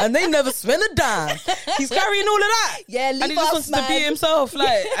and they never spent a dime. He's carrying all of that. Yeah, leave and he just wants to be himself,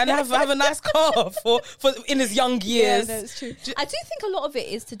 like, and have a nice car for in his young years. Yeah, no, it's true. I do think a lot of it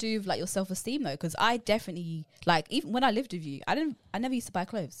is to do with like your self-esteem though, because I definitely, like, even when I lived with you, I never used to buy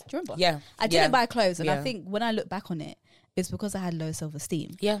clothes. Do you remember? Yeah. I didn't buy clothes, and I think when I look back on it, it's because I had low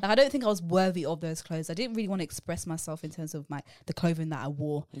self-esteem. Yeah. Like, I don't think I was worthy of those clothes. I didn't really want to express myself in terms of the clothing that I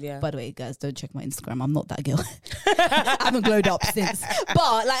wore. Yeah. By the way, guys, don't check my Instagram. I'm not that girl. I haven't glowed up since.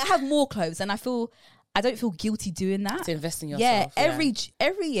 But like, I have more clothes, and I don't feel guilty doing that. To invest in yourself. Yeah.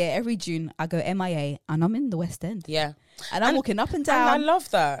 Every year, every June, I go MIA, and I'm in the West End. Yeah. And I'm walking up and down. And I love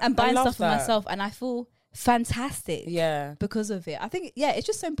that. And buying stuff for myself, and I feel fantastic. Yeah. Because of it. I think, it's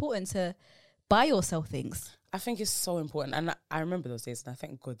just so important to buy yourself things. I think it's so important, and I remember those days, and I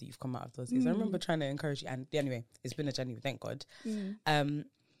thank God that you've come out of those days. I remember trying to encourage you, and anyway, it's been a journey, thank God. And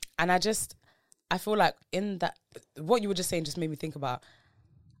I feel like in that, what you were just saying just made me think about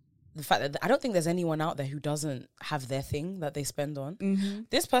the fact that I don't think there's anyone out there who doesn't have their thing that they spend on.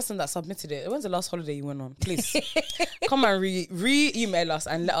 This person that submitted it, when's the last holiday you went on? Please come and re-email us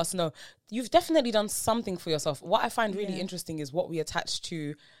and let us know. You've definitely done something for yourself. What I find really interesting is what we attach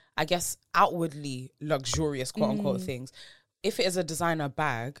to, I guess, outwardly luxurious, quote unquote, things. If it is a designer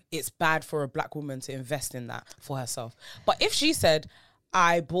bag, it's bad for a black woman to invest in that for herself. But if she said,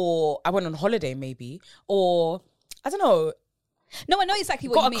 I went on holiday maybe, or I don't know. No, I know exactly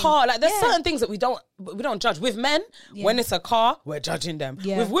what you mean. Got a car. Like, there's certain things that we don't judge. With men, when it's a car, we're judging them.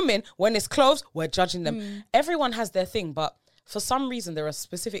 With women, when it's clothes, we're judging them. Everyone has their thing, but for some reason, there are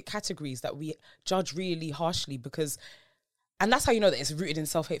specific categories that we judge really harshly because. And that's how you know that it's rooted in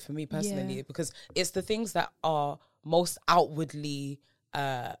self-hate for me personally, because it's the things that are most outwardly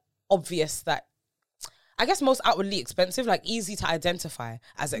obvious, that I guess most outwardly expensive, like easy to identify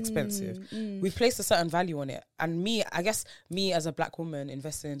as expensive. We've placed a certain value on it. And I guess me as a black woman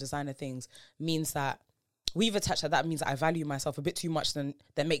investing in designer things means that we've attached that means that I value myself a bit too much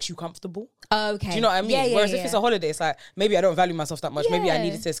that makes you comfortable. Okay. Do you know what I mean? Whereas if it's a holiday, it's like, maybe I don't value myself that much. Maybe I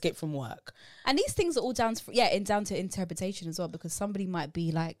needed to escape from work. And these things are all down to interpretation as well, because somebody might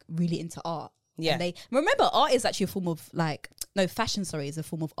be like really into art. Yeah. And remember, art is actually a form of fashion, is a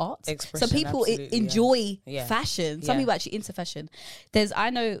form of art. Expression, some people enjoy fashion. Some people are actually into fashion. There's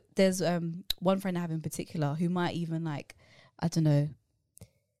one friend I have in particular who might even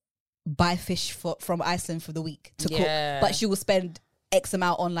buy fish from Iceland for the week to cook, but she will spend X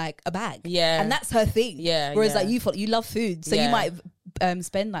amount on like a bag, and that's her thing. Whereas like you love food, so you might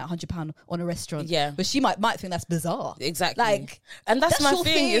spend like £100 on a restaurant, but she might think that's bizarre. Exactly. Like, and that's my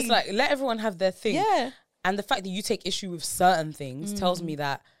thing. It's like, let everyone have their thing. And the fact that you take issue with certain things tells me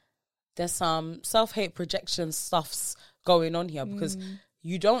that there's some self-hate projection stuffs going on here, because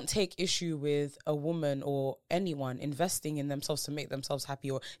you don't take issue with a woman or anyone investing in themselves to make themselves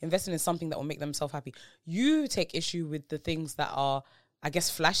happy, or investing in something that will make themselves happy. You take issue with the things that are, I guess,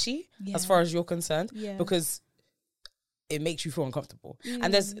 flashy as far as you're concerned, because it makes you feel uncomfortable.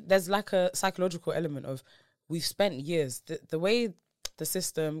 And there's like a psychological element of, we've spent years, the way the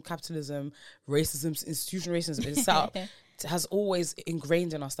system, capitalism, racism, institutional racism is set up has always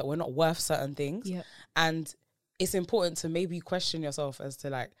ingrained in us that we're not worth certain things. And it's important to maybe question yourself as to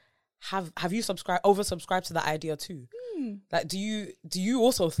like, have you oversubscribed to that idea too? Like, do you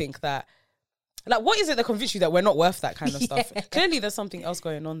also think that, like, what is it that convinces you that we're not worth that kind of stuff? Clearly there's something else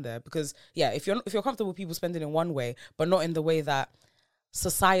going on there, because if you're comfortable with people spending in one way, but not in the way that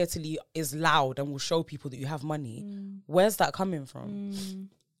societally is loud and will show people that you have money, where's that coming from?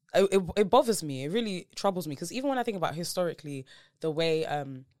 It bothers me. It really troubles me, because even when I think about historically the way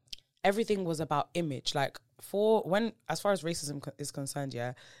everything was about image, like as far as racism is concerned,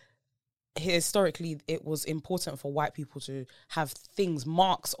 historically it was important for white people to have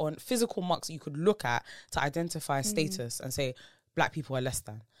physical marks that you could look at to identify status and say black people are less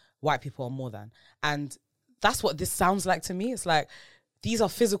than, white people are more than. And that's what this sounds like to me. It's like, these are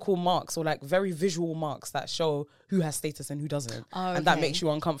physical marks or like very visual marks that show who has status and who doesn't. Oh, okay. And that makes you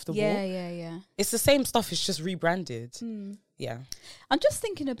uncomfortable. Yeah. It's the same stuff. It's just rebranded. Yeah. I'm just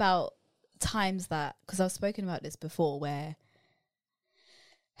thinking about times that, because I've spoken about this before, where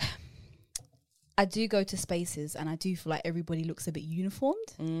I do go to spaces and I do feel like everybody looks a bit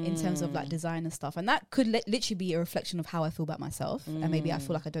uniformed in terms of like design and stuff. And that could literally be a reflection of how I feel about myself. And maybe I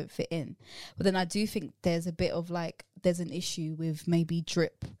feel like I don't fit in. But then I do think there's a bit of like, there's an issue with maybe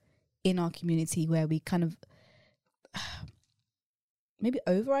drip in our community where we kind of maybe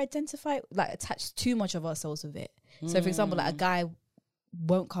over-identify, like attach too much of ourselves with it. So for example, like a guy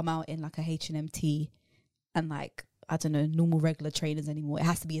won't come out in like a H&M tee and like, I don't know, normal regular trainers anymore. It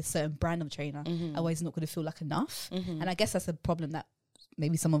has to be a certain brand of trainer. Otherwise it's not going to feel like enough. And I guess that's a problem that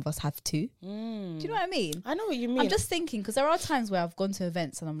maybe some of us have too. Do you know what I mean? I know what you mean. I'm just thinking, because there are times where I've gone to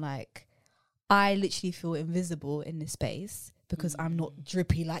events and I'm like, I literally feel invisible in this space because I'm not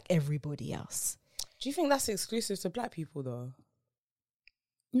drippy like everybody else. Do you think that's exclusive to black people though?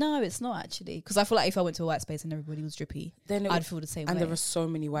 No, it's not actually. Because I feel like if I went to a white space and everybody was drippy, then I'd feel the same way. And there are so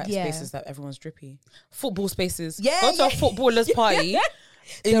many white spaces that everyone's drippy. Football spaces. Go to a footballer's party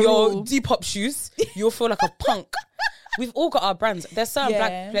in your Depop shoes. You'll feel like a punk. We've all got our brands. There's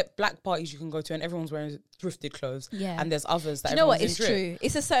certain black parties you can go to and everyone's wearing thrifted clothes. Yeah. And there's others that you know what? It's true.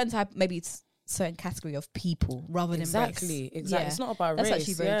 It's a certain type, maybe it's certain category of people rather than race. Exactly. Yeah. It's not about race. That's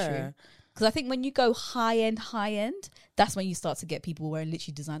actually very true. Because I think when you go high end, that's when you start to get people wearing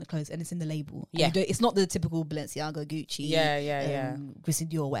literally designer clothes and it's in the label. Yeah. It's not the typical Balenciaga, Gucci, Christian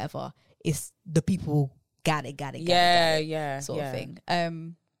Dior, whatever. It's the people got it. Sort of thing.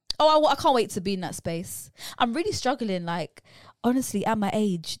 I can't wait to be in that space. I'm really struggling. Like, honestly, at my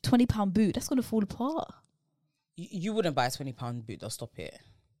age, £20 boot, that's going to fall apart. You wouldn't buy a £20 boot, though, stop it.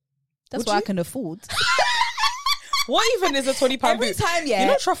 That's what I can afford. What even is a £20 boot? Every time, You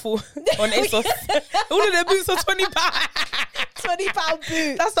know truffle on ASOS? All of their boots are £20. £20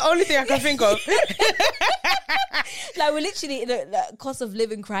 boot. That's the only thing I can think of. Like, we're literally in a cost of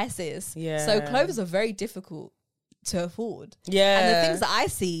living crisis. Yeah. So clothes are very difficult to afford. Yeah. And the things that I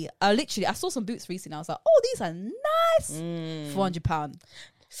see are literally, I saw some boots recently. I was like, oh, these are nice. £400.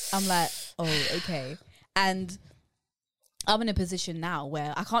 I'm like, oh, okay. And I'm in a position now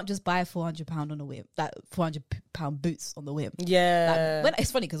where I can't just buy £400 on a whim, like £400 boots on the whim. Yeah. Like,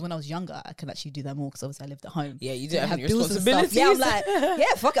 it's funny because when I was younger, I could actually do that more because obviously I lived at home. Yeah, you didn't have any responsibilities. Yeah, I'm like,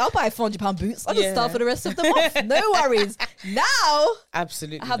 yeah, fuck it, I'll buy £400 boots. I'll just start for the rest of the month. No worries. Now,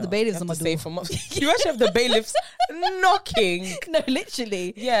 absolutely, I have the bailiffs on my door. You actually have the bailiffs knocking. No,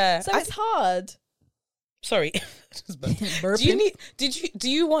 literally. Yeah. So it's hard. Sorry. Do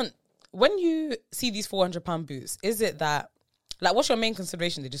you want, when you see these £400 boots, is it that, like, what's your main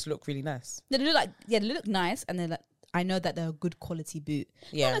consideration? They just look really nice. They look they look nice, and they're like, I know that they're a good quality boot.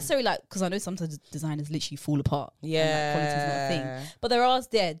 Yeah. Not necessarily like, because I know sometimes designers literally fall apart. Yeah. And like, quality's not a thing. But there are,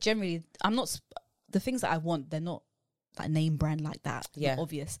 generally, the things that I want, they're not like name brand like that. Yeah.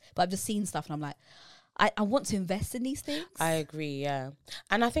 Obvious. But I've just seen stuff and I'm like, I want to invest in these things. I agree, yeah.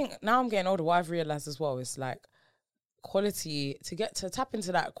 And I think now I'm getting older, what I've realised as well is like, quality, to tap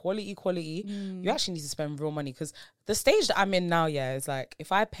into that quality, you actually need to spend real money, because the stage that I'm in now, is like,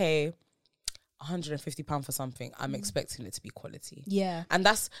 if I pay £150 for something, I'm expecting it to be quality. Yeah. And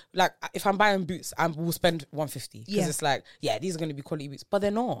that's like, if I'm buying boots, I will spend £150 because it's like, these are going to be quality boots, but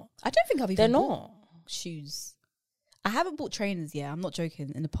they're not. I don't think I've even bought shoes. I haven't bought trainers yet. I'm not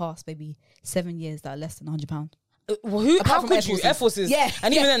joking. In the past maybe 7 years that are less than £100. How could you? Air Forces. Yeah.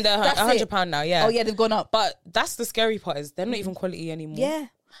 And even then, they're £100 now, Oh, yeah, they've gone up. But that's the scary part, is they're not even quality anymore. Yeah.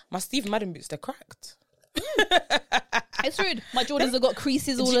 My Steve Madden boots, they're cracked. It's rude. My Jordans have got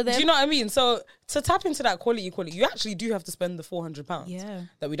creases, all of them. Do you know what I mean? So to tap into that quality, you actually do have to spend the £400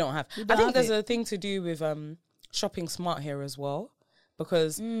 that we don't have. I think there's a thing to do with shopping smart here as well,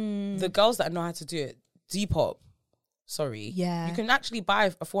 because the girls that know how to do it, Depop, you can actually buy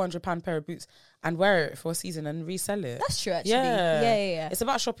a £400 pair of boots and wear it for a season and resell it. That's true, actually. Yeah. It's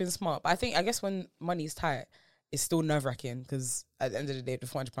about shopping smart. But I guess when money's tight, it's still nerve-wracking, because at the end of the day, the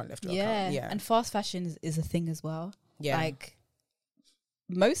 £400 left your account. Yeah. And fast fashion is a thing as well. Yeah. Like,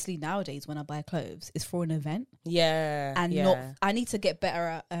 mostly nowadays when I buy clothes, it's for an event. Yeah. And I need to get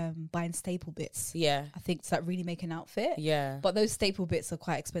better at buying staple bits. Yeah. I think to really make an outfit. Yeah. But those staple bits are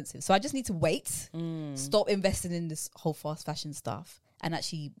quite expensive. So I just need to wait, stop investing in this whole fast fashion stuff, and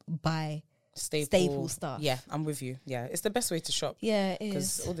actually buy staple stuff. Yeah, I'm with you. Yeah, it's the best way to shop. Yeah, it is.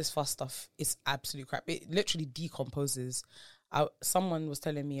 Because all this fast stuff is absolute crap. It literally decomposes. Someone was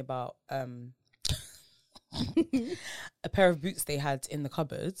telling me about a pair of boots they had in the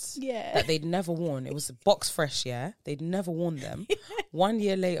cupboards that they'd never worn. It was box fresh, they'd never worn them. 1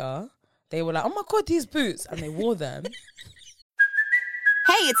 year later, they were like, oh my God, these boots. And they wore them.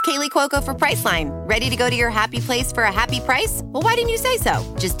 Hey, it's Kaylee Cuoco for Priceline. Ready to go to your happy place for a happy price? Well, why didn't you say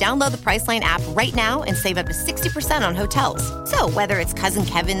so? Just download the Priceline app right now and save up to 60% on hotels. So whether it's Cousin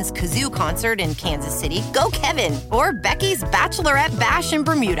Kevin's Kazoo Concert in Kansas City, go Kevin, or Becky's Bachelorette Bash in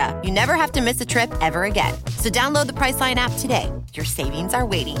Bermuda, you never have to miss a trip ever again. So download the Priceline app today. Your savings are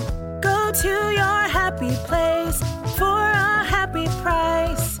waiting. Go to your happy place for a happy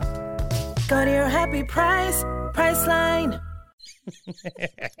price. Go to your happy price, Priceline.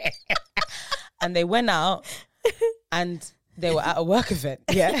 And they went out and they were at a work event.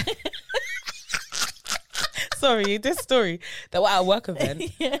 Yeah. Sorry, this story. They were at a work event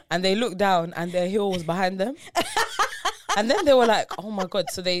and they looked down and their heel was behind them. And then they were like, oh my God.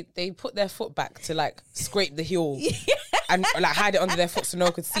 So they put their foot back to like scrape the heel and like hide it under their foot so no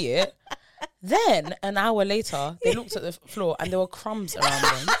one could see it. Then an hour later, they looked at the floor and there were crumbs around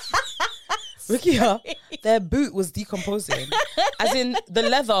them. Rukia, their boot was decomposing. As in, the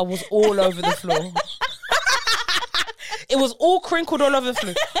leather was all over the floor. It was all crinkled all over the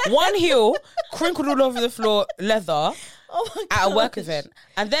floor. One heel crinkled all over the floor, leather, at a work event.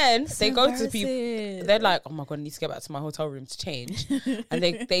 And then they go to people, they're like, oh my God, I need to get back to my hotel room to change. And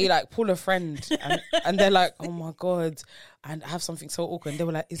they like pull a friend and they're like, oh my God, and I have something so awkward. And they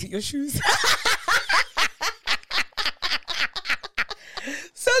were like, is it your shoes?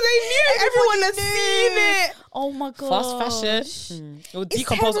 So they knew everyone had seen it. Oh my God. Fast fashion. It would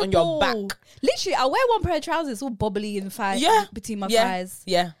decompose on your back. Literally, I wear one pair of trousers all bubbly and fine between my thighs.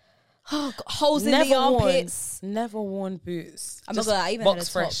 Yeah. Oh, got holes in the armpits. Never worn boots. I'm not gonna lie, I even had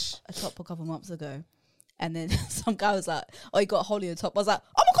a top a couple months ago. And then some guy was like, oh, you got a hole in your top. I was like,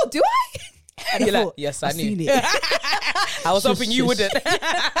 oh my God, do I? And you're like, yes, I knew. I was hoping you wouldn't.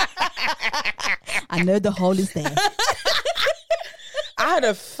 I know the hole is there. I had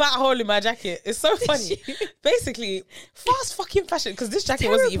a fat hole in my jacket. It's so funny. Basically, fast fucking fashion, because this jacket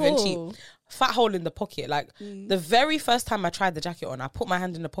wasn't even cheap. Fat hole in the pocket. Like, the very first time I tried the jacket on, I put my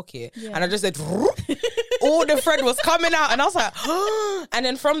hand in the pocket and I just said, all the thread was coming out. And I was like, and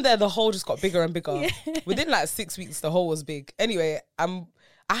then from there, the hole just got bigger and bigger. Within like 6 weeks, the hole was big. Anyway, I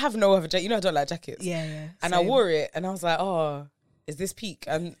have no other jacket. You know, I don't like jackets. Yeah. And I wore it and I was like, oh, is this peak?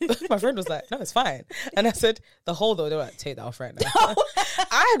 And my friend was like, no, it's fine. And I said, the hole though, they were like, take that off right now.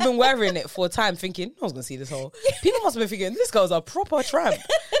 I had been wearing it for a time thinking, no one's going to see this hole. People must have been thinking, this girl's a proper tramp.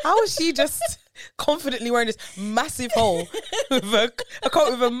 How is she just confidently wearing this massive hole with a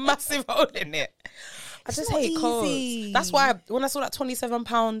coat with a massive hole in it? I just hate coats. That's why when I saw that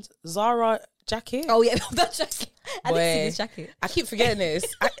 £27 Zara jacket. Oh yeah, that jacket. I didn't see this jacket. I keep forgetting this.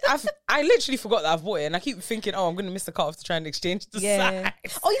 I literally forgot that I've bought it, and I keep thinking, oh, I'm going to miss the cut off to try and exchange the size.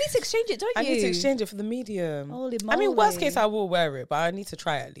 Oh, you need to exchange it, don't you? I need to exchange it for the medium. Holy moly. I mean, worst case, I will wear it, but I need to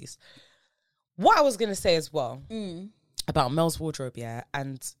try it at least. What I was going to say as well about Mel's wardrobe,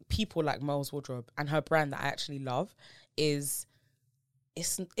 and people like Mel's wardrobe and her brand that I actually love is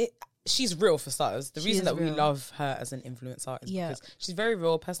she's real for starters. The reason that we love her as an influencer is because she's very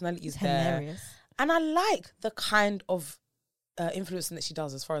real. Personality is there. And I like the kind of influencing that she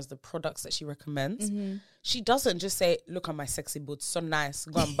does as far as the products that she recommends. She doesn't just say, look at my sexy boots, so nice,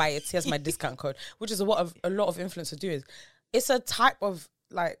 go and buy it, here's my discount code, which is what a lot of influencers do. It's a type of,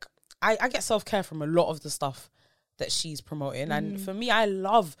 like, I get self-care from a lot of the stuff that she's promoting. And for me, I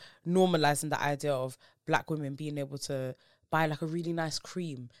love normalizing the idea of black women being able to buy like a really nice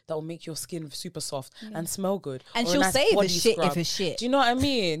cream that will make your skin super soft and smell good. And she'll say the shit if it's shit. Do you know what I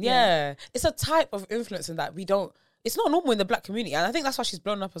mean? Yeah. It's a type of influencing that we don't, it's not normal in the black community. And I think that's why she's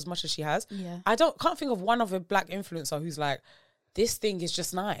blown up as much as she has. Yeah. I can't think of one other black influencer who's like, this thing is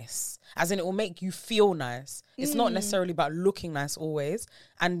just nice. As in, it will make you feel nice. It's not necessarily about looking nice always.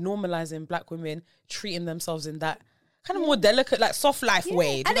 And normalizing black women treating themselves in that kind of more delicate, like soft life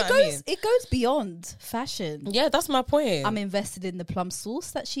way. And it goes beyond fashion. Yeah, that's my point. I'm invested in the plum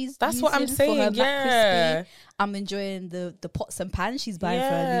sauce that she's That's what I'm saying. For her Black Crispy. I'm enjoying the pots and pans she's buying for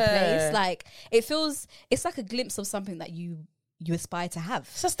her new place. Like, it's like a glimpse of something that you aspire to have.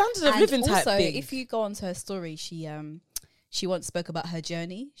 It's a standard of living type thing. Also, if you go onto her story, she once spoke about her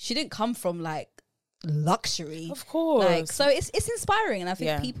journey. She didn't come from like luxury, of course. Like, so it's inspiring, and I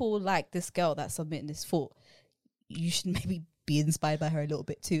think people like this girl that's submitting this thought. You should maybe be inspired by her a little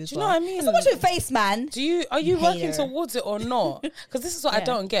bit too. Do you know what I mean? So much with face, man. Are you working towards it or not? Because this is what I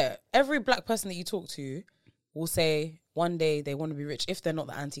don't get. Every black person that you talk to will say one day they want to be rich. If they're not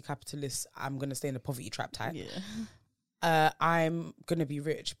the anti-capitalist, I'm going to stay in the poverty trap type. Yeah. I'm gonna be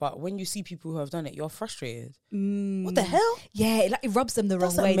rich, but when you see people who have done it, you're frustrated. What the hell? Yeah, it rubs them the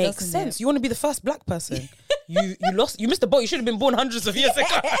wrong way. Doesn't make sense. You want to be the first black person. You missed the boat. You should have been born hundreds of years ago.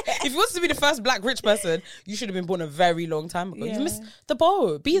 If you want to be the first black rich person, you should have been born a very long time ago. You missed the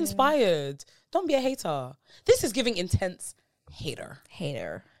boat. Be inspired. Don't be a hater. This is giving intense hater.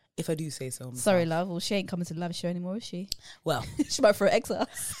 If I do say so myself. Sorry, love. Well, she ain't coming to the live show anymore, is she? Well, she might throw eggs at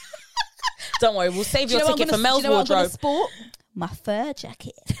us. Don't worry, we'll save your ticket for Mel's wardrobe. Sport? My fur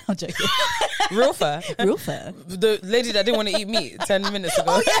jacket. I'm joking. Real fur? Real fur. The lady that didn't want to eat meat 10 minutes ago.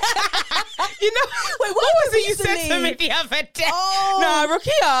 Oh, yeah. You know, wait, what was it you said to me the other day? No,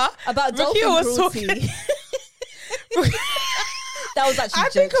 Rukia. About dolphin was cruelty. That was actually I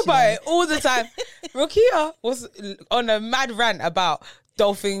think about it all the time. Rukia was on a mad rant about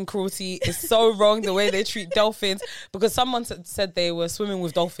dolphin cruelty. Is so wrong the way they treat dolphins, because someone said they were swimming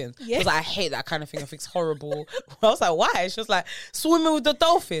with dolphins. She was like, I hate that kind of thing. I think it's horrible. I was like, why? She was like, swimming with the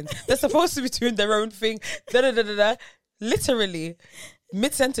dolphins. They're supposed to be doing their own thing. Literally,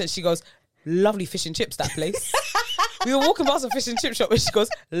 mid-sentence, she goes, lovely fish and chips, that place. We were walking past a fish and chip shop and she goes,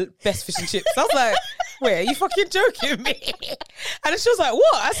 best fish and chips. I was like, wait, are you fucking joking me? And she was like,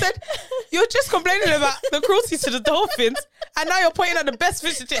 what? I said, you're just complaining about the cruelty to the dolphins and now you're pointing at the best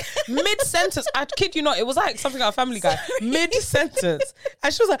fish and chips. Mid-sentence, I kid you not, it was like something out of Family Guy. Mid-sentence.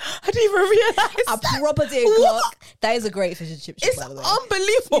 And she was like, I didn't even realise I proper did clock. That is a great fish and chip shop, it's by the way.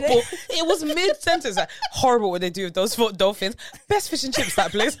 unbelievable. It was mid-sentence. Like, horrible what they do with those dolphins. Best fish and chips,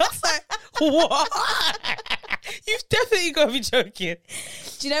 that place. I was like, what? You've definitely got to be joking.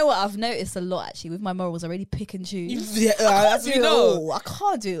 Do you know what I've noticed a lot actually with my morals? I really pick and choose. Yeah, I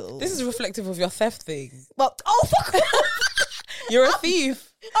can't do it all. This is reflective of your theft thing. Well, fuck off. You're a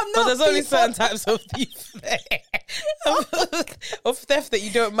thief. I'm not. But there's only certain types of thief of theft that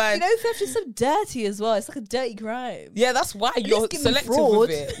you don't mind. You know, theft is so dirty as well. It's like a dirty crime. Yeah, that's why you're selective with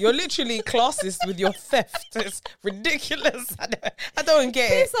it. You're literally classist with your theft. It's ridiculous. I don't get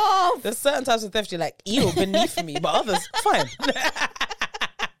Piss it. off. There's certain types of theft you're like, ew, beneath me, but others, fine.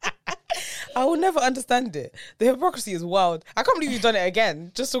 I will never understand it. The hypocrisy is wild. I can't believe you've done it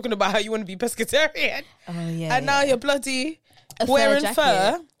again. Just talking about how you want to be pescatarian. Oh yeah. And now you're bloody wearing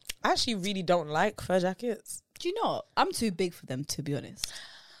fur. I actually really don't like fur jackets. Do you not? I'm too big for them, to be honest.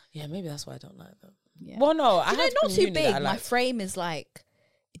 Yeah, maybe that's why I don't like them. Yeah. Well, no, I not too big. My frame is like,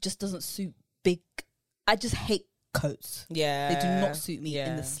 it just doesn't suit big. I just hate coats. Yeah. They do not suit me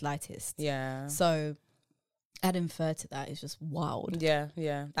in the slightest. Yeah. So adding fur to that is just wild. Yeah.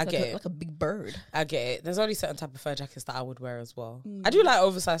 I get it. Like a big bird. I get it. There's only certain type of fur jackets that I would wear as well. I do like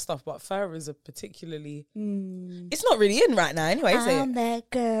oversized stuff, but fur is a particularly... It's not really in right now anyway, is it? I'm that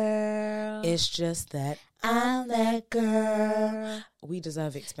girl. It's just that I'm that girl. We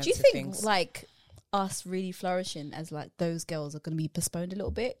deserve expensive Do you think things. like us really flourishing as like those girls are going to be postponed a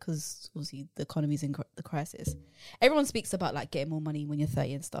little bit because obviously the economy's in the crisis? Everyone speaks about like getting more money when you're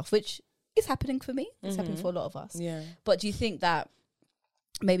 30 and stuff, which is happening for me. It's happening for a lot of us. Yeah. But do you think that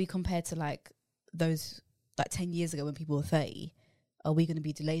maybe compared to like those like 10 years ago when people were 30, are we going to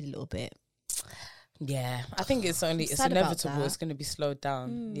be delayed a little bit? Yeah, I think it's inevitable. It's going to be slowed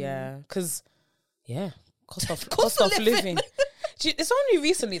down. Yeah, because cost of living. It's only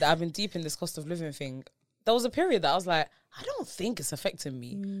recently that I've been deep in this cost of living thing. There was a period that I was like, I don't think it's affecting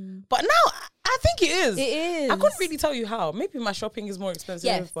me, but now I think it is. It is. I couldn't really tell you how. Maybe my shopping is more expensive.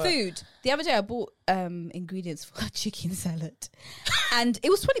 Yeah, but food. The other day I bought ingredients for a chicken salad, and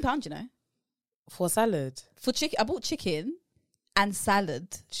it was £20. You know, for salad. For chicken, I bought chicken and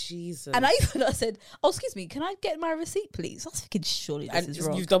salad. Jesus. And I said, "Oh, excuse me, can I get my receipt, please?" I was thinking, surely this is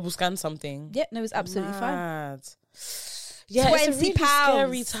wrong. You've double scanned something. Yeah, no, it's absolutely fine. Yeah, £20. it's a really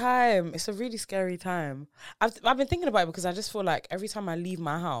scary time. It's a really scary time. I've been thinking about it because I just feel like every time I leave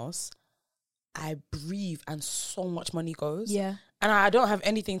my house, I breathe and so much money goes. Yeah. And I don't have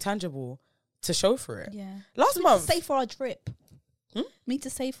anything tangible to show for it. Yeah. Last month. Save for our drip. We need to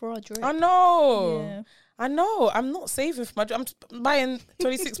save for our drip. I know. Yeah. I know. I'm not saving for my drip. I'm buying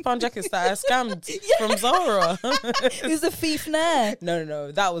 £26 jackets that I scammed from Zara. Who's the thief now?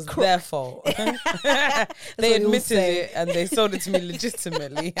 No. That was their fault. They admitted it and they sold it to me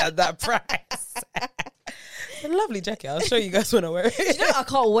legitimately at that price. A lovely jacket. I'll show you guys when I wear it. You know, I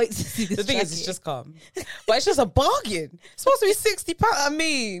can't wait to see this. The thing jacket. is, it's just calm. But it's just a bargain. It's supposed to be £60. I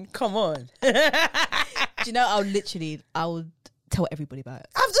mean, come on. Do you know, I would tell everybody about it.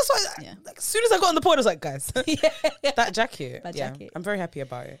 I've just like, as soon as I got on the pod, I was like, guys, that jacket. That jacket. I'm very happy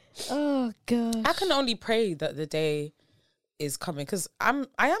about it. Oh god. I can only pray that the day is coming because I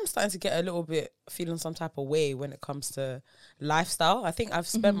am starting to get a little bit feeling some type of way when it comes to lifestyle. I think I've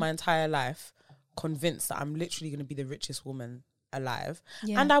spent my entire life convinced that I'm literally going to be the richest woman alive.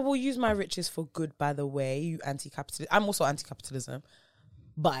 Yeah. And I will use my riches for good, by the way, you anti-capitalist. I'm also anti-capitalism,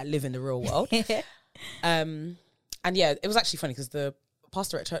 but I live in the real world. And yeah, it was actually funny because the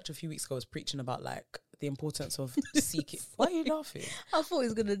pastor at church a few weeks ago was preaching about like the importance of seeking. Why are you laughing? I thought he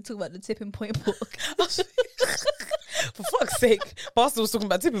was going to talk about the tipping point book. For fuck's sake, pastor was talking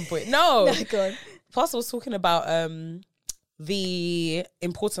about tipping point. No, God. Pastor was talking about the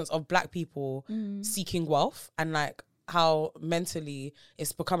importance of black people seeking wealth, and like how mentally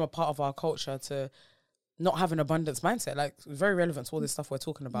it's become a part of our culture to not have an abundance mindset. Like, very relevant to all this stuff we're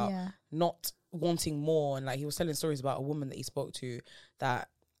talking about. Yeah. Not wanting more. And like, he was telling stories about a woman that he spoke to that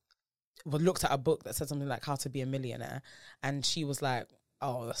looked at a book that said something like How to Be a Millionaire, and she was like,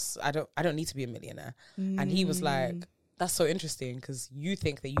 oh, I don't need to be a millionaire. And he was like, that's so interesting, because you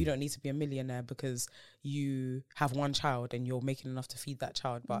think that you don't need to be a millionaire because you have one child and you're making enough to feed that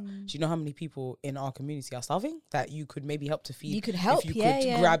child. But do you know how many people in our community are starving that you could maybe help to feed? You could help, if you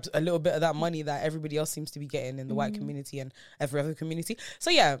could grab a little bit of that money that everybody else seems to be getting in the white community and every other community. So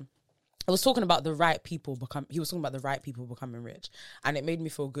yeah, I was talking about the right people becoming rich, and it made me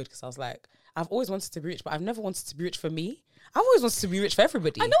feel good, because I was like, I've always wanted to be rich, but I've never wanted to be rich for me. I've always wanted to be rich for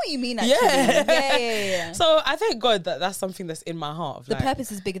everybody. I know what you mean, actually. Yeah. So I thank God that that's something that's in my heart. The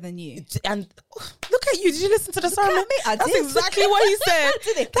purpose is bigger than you. And look at you. Did you listen to the sermon? That's exactly what he said.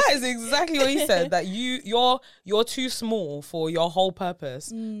 That is exactly what he said. That you're too small for your whole purpose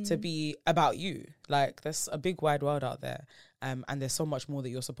to be about you. Like, there's a big wide world out there. And there's so much more that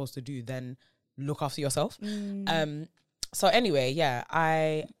you're supposed to do than look after yourself. So anyway, yeah,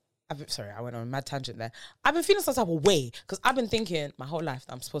 I went on a mad tangent there. I've been feeling some type of way, because I've been thinking my whole life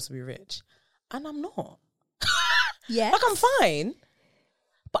that I'm supposed to be rich, and I'm not. Yeah, like, I'm fine,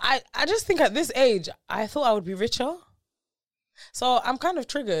 but I just think at this age I thought I would be richer. So I'm kind of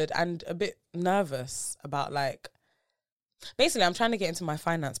triggered and a bit nervous about, like, basically I'm trying to get into my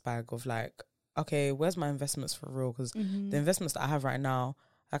finance bag of like, okay, where's my investments for real? Because the investments that I have right now,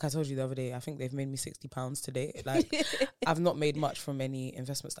 like I told you the other day, I think they've made me £60 today. Like, I've not made much from any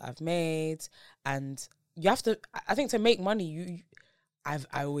investments that I've made. And you have to, I think, to make money,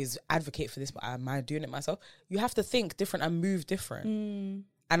 I always advocate for this, but am I doing it myself? You have to think different and move different.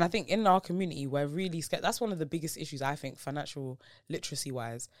 And I think in our community, we're really scared. That's one of the biggest issues, I think, financial literacy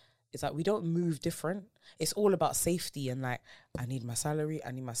wise, is that we don't move different. It's all about safety and like, I need my salary,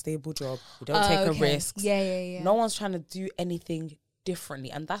 I need my stable job. We don't take a risk. Yeah. No one's trying to do anything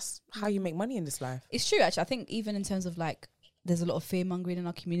differently, and that's how you make money in this life. It's true, actually. I think even in terms of like, there's a lot of fear mongering in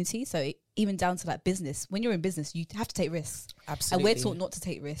our community. So even down to like business, when you're in business, you have to take risks. Absolutely. And we're taught not to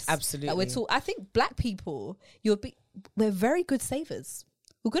take risks. Absolutely. Like, we're taught. I think black people, we're very good savers.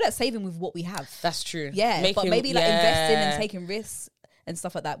 We're good at saving with what we have. That's true. Yeah, but maybe like investing and taking risks and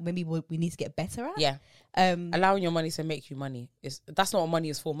stuff like that, maybe we need to get better at. Yeah. Allowing your money to make you money. That's not what money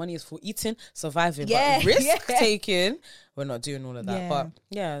is for. Money is for eating, surviving. But risk taking, we're not doing all of that. But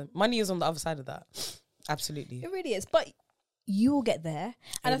yeah, money is on the other side of that. Absolutely. It really is. But you will get there.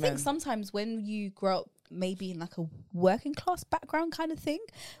 And Amen. I think sometimes when you grow up maybe in like a working class background kind of thing,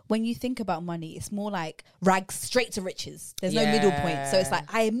 when you think about money, it's more like rags straight to riches. There's no middle point. So it's like,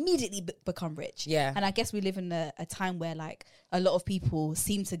 I immediately become rich. Yeah. And I guess we live in a time where like a lot of people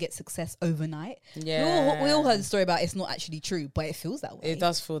seem to get success overnight. Yeah. We all heard the story about it's not actually true, but it feels that way. It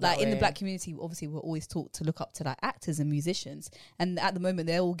does feel that way. Like in the black community, obviously we're always taught to look up to like actors and musicians. And at the moment,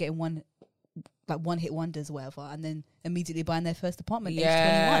 they're all getting one-hit wonders or whatever, and then immediately buying their first apartment age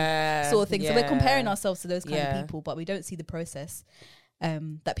 21 sort of thing. So we're comparing ourselves to those kind of people, but we don't see the process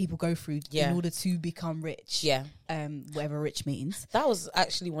that people go through in order to become rich. Whatever rich means. That was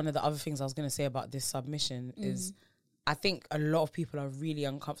actually one of the other things I was going to say about this submission is I think a lot of people are really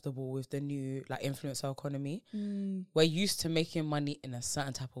uncomfortable with the new like influencer economy. We're used to making money in a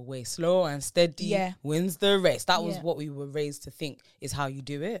certain type of way. Slow and steady wins the race. That was what we were raised to think is how you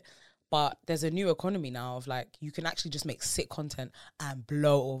do it. But there's a new economy now of like, you can actually just make sick content and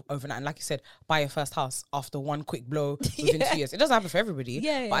blow overnight. And like you said, buy your first house after one quick blow within 2 years. It doesn't happen for everybody.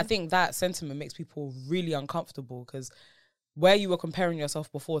 But I think that sentiment makes people really uncomfortable, because where you were comparing yourself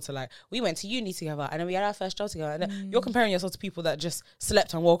before to like, we went to uni together and then we had our first job together. And then you're comparing yourself to people that just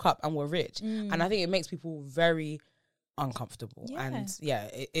slept and woke up and were rich. And I think it makes people very uncomfortable. And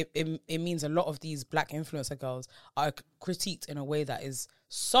it means a lot of these black influencer girls are critiqued in a way that is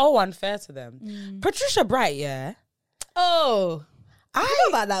so unfair to them. Patricia Bright, I know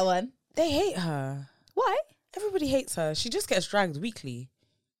about that one. They hate her. Why? Everybody hates her. She just gets dragged weekly.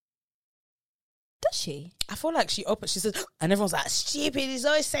 Does she? I feel like she says, and everyone's like, stupid, he's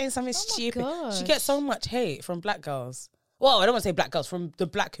always saying something stupid. Gosh. She gets so much hate from black girls. Well, I don't want to say black girls, from the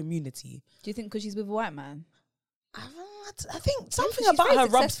black community. Do you think because she's with a white man? I think something about her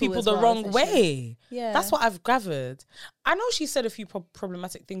rubs people the wrong way. Yeah. That's what I've gathered. I know she said a few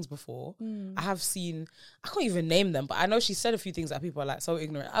problematic things before. I have seen, I can't even name them, but I know she said a few things that people are like so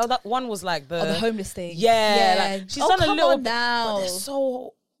ignorant. Oh, that one was like the homeless thing. Yeah. Like, she's done a little bit, now. but they're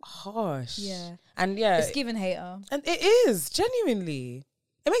so harsh. Yeah. And yeah. It's giving hater. And it is, genuinely.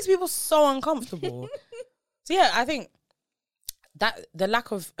 It makes people so uncomfortable. So yeah, I think that the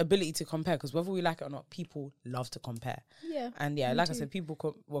lack of ability to compare, because whether we like it or not, people love to compare. Yeah. And yeah, like I said,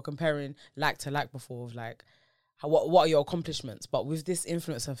 people were comparing like to like before of like, what are your accomplishments? But with this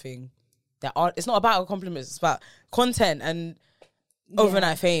influencer thing, it's not about accomplishments, it's about content and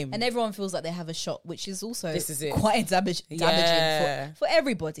overnight fame. And everyone feels like they have a shot, which is also This is it. quite damaging for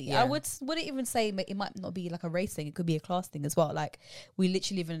everybody. Yeah. I wouldn't even say it might not be like a race thing, it could be a class thing as well. Like, we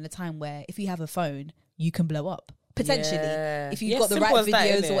literally live in a time where if you have a phone, you can blow up. Potentially, if you've got the right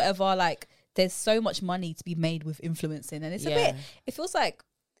videos or whatever, like there's so much money to be made with influencing, and it's it feels like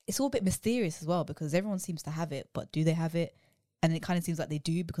it's all a bit mysterious as well, because everyone seems to have it, but do they have it? And it kind of seems like they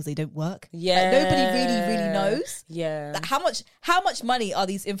do because they don't work. Yeah, like, nobody really knows. Yeah, like, how much money are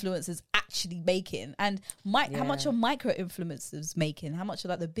these influencers actually making, and how much are micro influencers making? How much are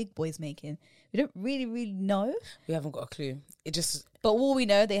like the big boys making? We don't really know. We haven't got a clue. But all we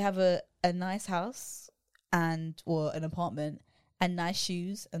know, they have a nice house or an apartment and nice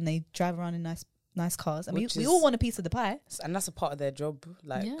shoes, and they drive around in nice cars. I mean, we all want a piece of the pie, and that's a part of their job.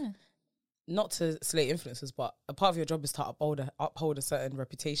 Like, not to slate influencers, but a part of your job is to uphold a certain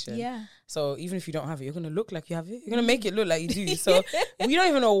reputation. Yeah. So even if you don't have it, you're gonna look like you have it. You're gonna make it look like you do. So we don't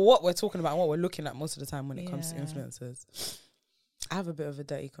even know what we're talking about and what we're looking at most of the time when it comes to influencers. I have a bit of a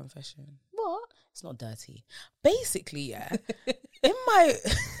dirty confession. What? It's not dirty. Basically, in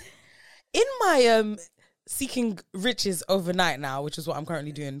my seeking riches overnight now, which is what I'm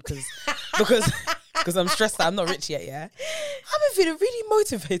currently doing because I'm stressed that I'm not rich yet. Yeah, I've been feeling really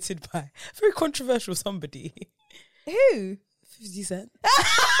motivated by a very controversial somebody. Who? 50 Cent.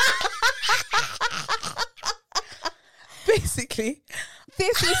 Basically,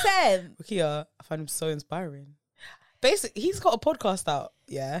 50 Cent. Rukia, I find him so inspiring. Basically, he's got a podcast out.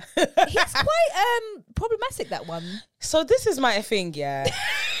 Yeah, he's quite problematic, that one. So this is my thing. Yeah.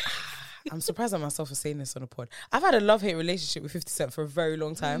 I'm surprised at myself for saying this on a pod. I've had a love-hate relationship with 50 Cent for a very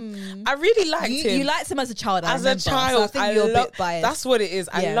long time. I really liked him. You liked him as a child, so I think you're a bit biased. That's what it is.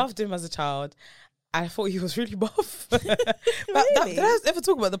 I loved him as a child. I thought he was really buff. Really? Did I ever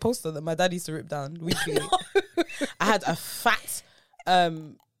talk about the poster that my dad used to rip down weekly? No. I had a fat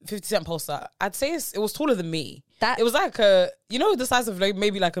 50 Cent poster. I'd say it was taller than me. It was like the size of like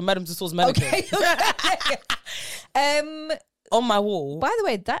maybe like a Madame Tussauds mannequin. Okay. On my wall. By the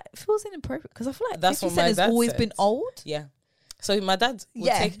way, that feels inappropriate because I feel like 50 Cent has always been old. Yeah. So my dad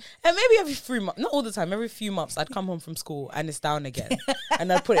would take, and maybe every 3 months, not all the time, every few months, I'd come home from school and it's down again.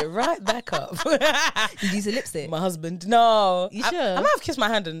 And I'd put it right back up. Did you use a lipstick? My husband, no. You sure? I might have kissed my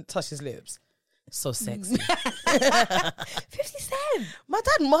hand and touched his lips. So sexy. 50 Cent. My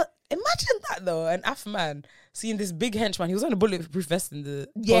dad, imagine that though, an Af man seeing this big henchman. He was on a bulletproof vest in the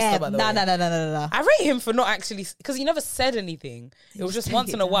poster, by the way. No. I rate him for not actually, because he never said anything. It was just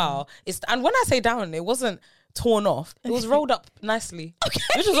once in a while. And when I say down, it wasn't torn off. It was rolled up nicely. Okay.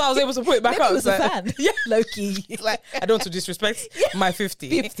 Which is why I was able to put it back up. I was a fan. Yeah. Low-key. Like, I don't want to disrespect my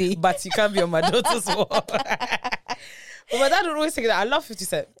 50. But you can't be on my daughter's wall. But my dad would always say that. I love 50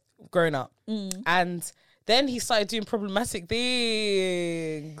 Cent growing up. And then he started doing problematic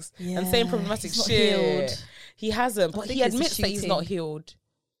things and saying problematic shit. Healed. He hasn't, but he admits that he's not healed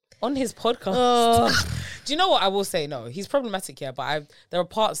on his podcast. Do you know what I will say? No, he's problematic, but there are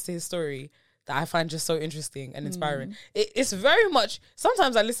parts to his story that I find just so interesting and inspiring. It's very much,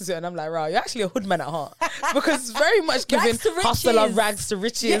 sometimes I listen to it and I'm like, wow, you're actually a hoodman at heart. Because it's very much giving hustler rags to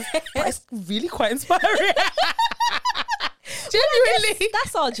riches. Yeah. But it's really quite inspiring. Genuinely.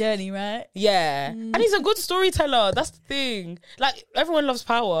 That's our journey, right? Yeah. And he's a good storyteller. That's the thing. Like, everyone loves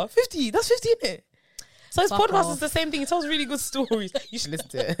power. 50, that's 50, isn't it? So his podcast is the same thing. He tells really good stories. You should listen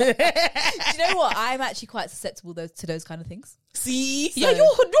to it. Do you know what? I'm actually quite susceptible to those kind of things. See? So, yeah, you're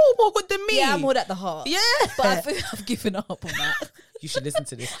more hood than me. Yeah, I'm hood at the heart. Yeah. But I think I've given up on that. You should listen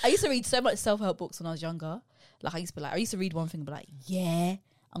to this. I used to read so much self-help books when I was younger. Like, I used to read one thing and be like, yeah,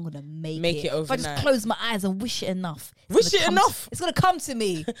 I'm going to make it overnight. If I just close my eyes and wish it enough. It's going to come to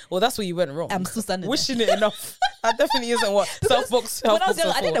me. Well, that's where you went wrong. I'm still standing Wishing it enough. That definitely isn't what self-books. When I was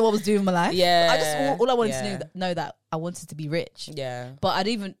young, I didn't know what I was doing with my life. Yeah. I just, all I wanted to know that I wanted to be rich. Yeah. But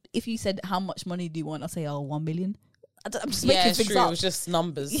if you said, how much money do you want? I'll say, 1 million. I'm just making things up. It was just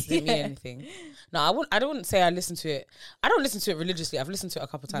numbers. Didn't mean anything. No, I wouldn't say I listen to it. I don't listen to it religiously. I've listened to it a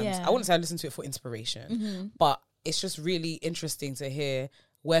couple of times. I wouldn't say I listen to it for inspiration. But it's just really interesting to hear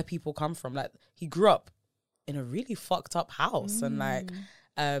where people come from. Like, he grew up in a really fucked up house. And like,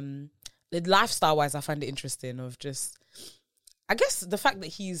 lifestyle wise, I find it interesting of just, I guess the fact that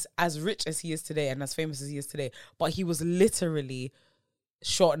he's as rich as he is today and as famous as he is today, but he was literally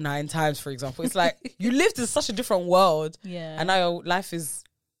shot 9 times, for example. It's like, you lived in such a different world. Yeah. And now your life is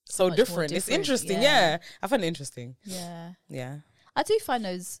so different. It's interesting. Yeah. I find it interesting. Yeah. Yeah. I do find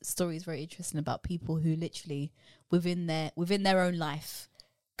those stories very interesting about people who literally within their own life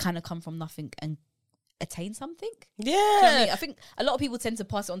kind of come from nothing and attain something. Yeah. You know what I mean? I think a lot of people tend to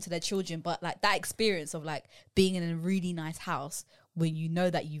pass it on to their children, but like that experience of like being in a really nice house when you know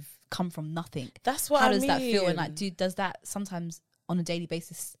that you've come from nothing. That's what How does that feel? And like, does that sometimes on a daily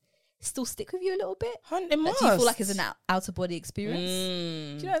basis still stick with you a little bit? It must. Do you feel like it's an out of body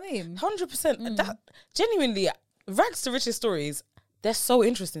experience? Do you know what I mean? 100%. That genuinely, rags to riches stories, they're so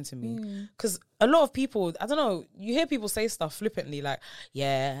interesting to me because a lot of people, I don't know, you hear people say stuff flippantly like,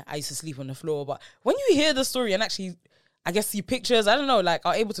 yeah, I used to sleep on the floor, but when you hear the story and actually, I guess, see pictures, I don't know, like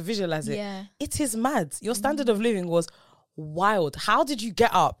are able to visualize it, it is mad. Your standard of living was wild. How did you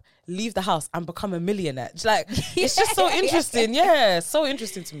get up, leave the house and become a millionaire? Like, it's just so interesting. Yeah, so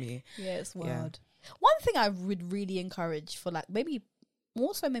interesting to me. Yeah, it's wild. Yeah. One thing I would really encourage for like maybe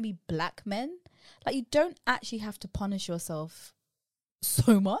black men, like you don't actually have to punish yourself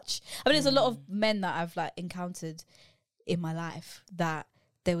so much. I mean, there's a lot of men that I've like encountered in my life that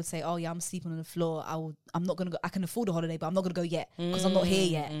they would say, oh yeah, I'm sleeping on the floor, I'm not gonna go, I can afford a holiday but I'm not gonna go yet because I'm not here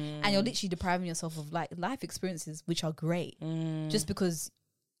yet. And you're literally depriving yourself of like life experiences which are great just because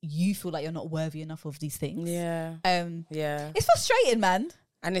you feel like you're not worthy enough of these things. It's frustrating, man.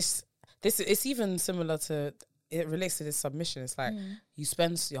 And it's even similar to, it relates to this submission. It's like you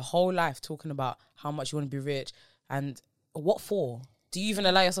spend your whole life talking about how much you want to be rich and what for? Do you even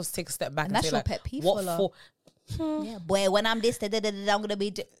allow yourself to take a step back and that's say your like, pet peeve? what for? Yeah, boy, when I'm this, I'm gonna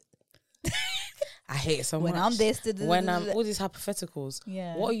be. I hate it so much. When I'm this, when I'm all these hypotheticals.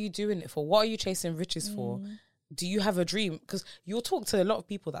 Yeah. What are you doing it for? What are you chasing riches for? Do you have a dream? Because you'll talk to a lot of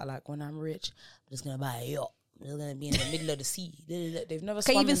people that are like, when I'm rich, I'm just gonna buy a yacht. They're gonna be in the middle of the sea. They've never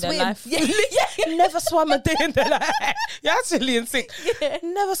swum in their life. Never swam a day in their life. You're actually in sync.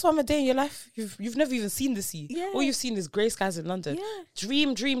 Never swam a day in your life. You've never even seen the sea. All you've seen is grey skies in London.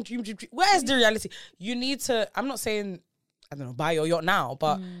 Dream. Where's the reality? You need to, I'm not saying, I don't know, buy your yacht now,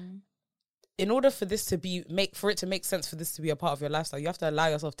 but in order for this to be for it to make sense, for this to be a part of your lifestyle, you have to allow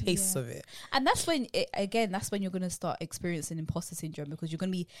yourself tastes of it. And that's when that's when you're going to start experiencing imposter syndrome, because you're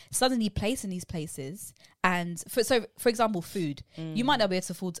going to be suddenly placed in these places. And for example, food, you might not be able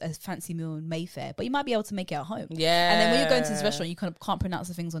to afford a fancy meal in Mayfair, but you might be able to make it at home. And then when you're going to this restaurant, you can't pronounce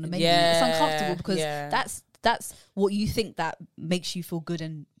the things on the menu. It's uncomfortable because that's what you think that makes you feel good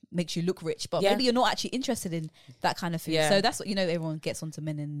and makes you look rich, but maybe you're not actually interested in that kind of food. So that's what, everyone gets onto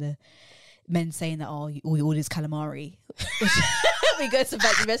men saying that, oh, you order this calamari. We go to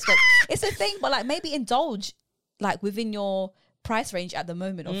fancy restaurant. It's a thing, but like maybe indulge like within your price range at the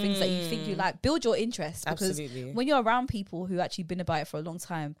moment of things that you think you like. Build your interest, because when you're around people who actually been about it for a long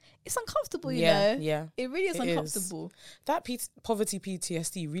time, it's uncomfortable, you know? Yeah. It really is uncomfortable. That poverty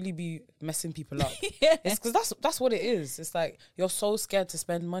PTSD really be messing people up. It's because that's what it is. It's like you're so scared to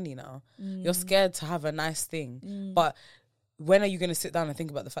spend money now. You're scared to have a nice thing. But when are you going to sit down and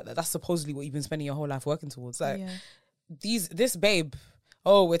think about the fact that that's supposedly what you've been spending your whole life working towards? Like this babe,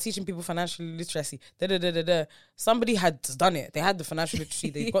 oh, we're teaching people financial literacy. Somebody had done it. They had the financial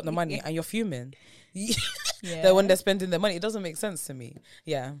literacy. They've got the money, and you're fuming. That when they're spending their money, it doesn't make sense to me.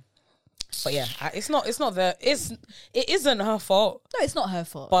 Yeah, but it isn't her fault. No, it's not her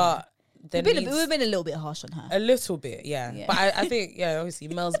fault. But we've been a little bit harsh on her. A little bit, yeah. But I think, obviously,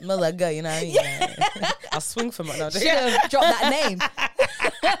 Mel's a girl, you know what I mean? I'll swing for my no. Should have dropped that name.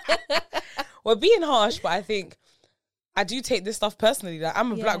 We're being harsh, but I think I do take this stuff personally. Like,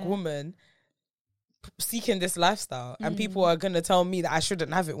 I'm a black woman seeking this lifestyle, and people are going to tell me that I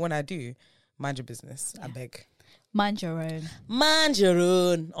shouldn't have it when I do. Mind your business, I beg. Mind your own. Mind your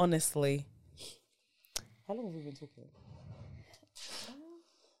own, honestly. How long have we been talking?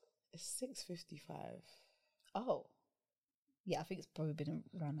 It's 6:55. Oh. Yeah, I think it's probably been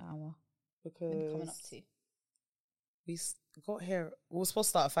around an hour. Because maybe coming up to. We got here, we were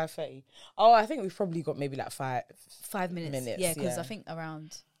supposed to start at 5:30. Oh, I think we've probably got maybe like 5 minutes. Yeah, because I think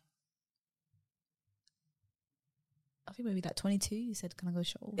around I think maybe like 22. You said, "Can I go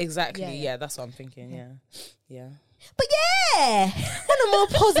short?" Exactly. Yeah, that's what I'm thinking. Yeah. But yeah, on a more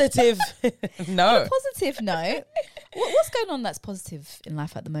positive note. On a positive note, what's going on that's positive in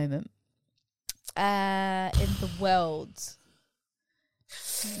life at the moment? In the world.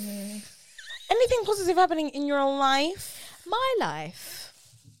 Anything positive happening in your life? My life.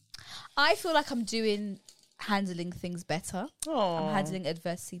 I feel like I'm handling things better. Aww. I'm handling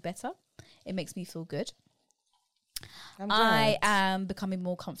adversity better. It makes me feel good. I am becoming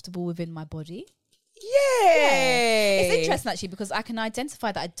more comfortable within my body. Yay! Yeah. It's interesting actually because I can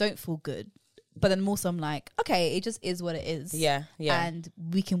identify that I don't feel good, but then also I'm like, okay, it just is what it is. Yeah. And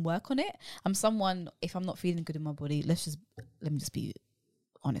we can work on it. I'm someone, if I'm not feeling good in my body, let me just be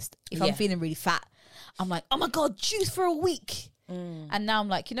honest. If I'm feeling really fat, I'm like, oh my God, juice for a week. And now I'm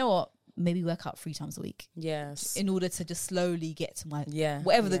like, you know what? Maybe work out 3 times a week. Yes. In order to just slowly get to my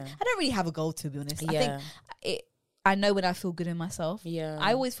whatever I don't really have a goal, to be honest. I think I know when I feel good in myself. Yeah.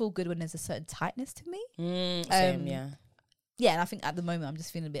 I always feel good when there's a certain tightness to me. Same, yeah. Yeah, and I think at the moment I'm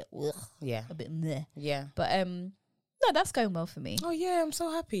just feeling a bit a bit meh. Yeah. But no, that's going well for me. Oh yeah, I'm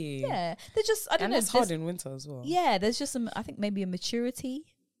so happy. Yeah. There's just I don't know. It's hard in winter as well. Yeah, there's just I think maybe a maturity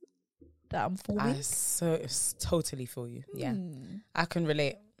that I'm forming. It's totally feel you. Yeah. I can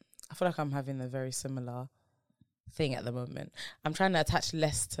relate. I feel like I'm having a very similar thing at the moment. I'm trying to attach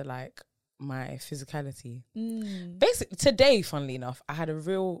less to like my physicality. Basically, today, funnily enough, I had a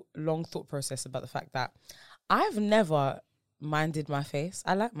real long thought process about the fact that I've never minded my face.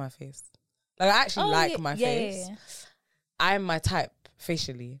 I like my face. Like I actually like my face. Yeah. I'm my type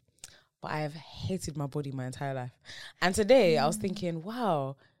facially, but I have hated my body my entire life. And today I was thinking,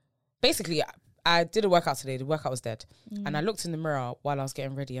 wow. Basically, I did a workout today. The workout was dead. And I looked in the mirror while I was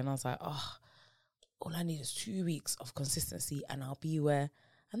getting ready and I was like, oh, all I need is 2 weeks of consistency and I'll be where.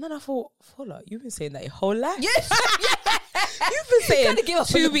 And then I thought, Fola, you've been saying that your whole life. Yes. You've been saying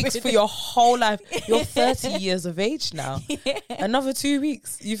 2 weeks for your whole life. You're 30 years of age now. Yeah. Another 2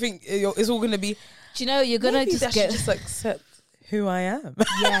 weeks. You think it's all going to be... Do you know, you're going to just accept who I am.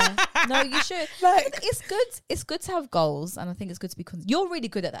 Yeah. No, you should. Like, it's good. It's good to have goals. And I think it's good to be... You're really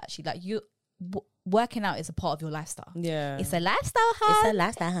good at that, actually. Like, working out is a part of your lifestyle. Yeah. It's a lifestyle, huh? It's a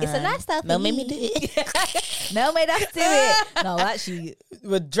lifestyle, huh? It's a lifestyle. Mel made me do it. Mel made us do it. No, actually...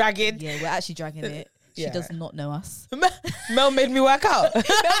 We're dragging. Yeah, we're actually dragging it. She does not know us. Mel made me work out. She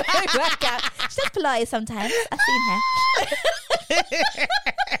does Pilates sometimes. I've seen her.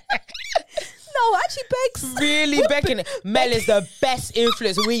 No, actually begs. Really begging it. Mel is the best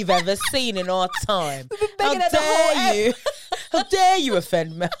influence we've ever seen in our time. We've been begging at the whole you? How dare you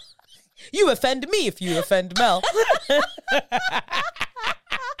offend Mel? You offend me if you offend Mel.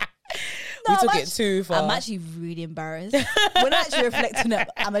 We took it too far. I'm actually really embarrassed. When actually reflecting it,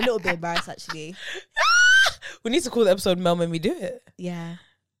 I'm a little bit embarrassed actually. We need to call the episode Mel Made Me Do It. Yeah.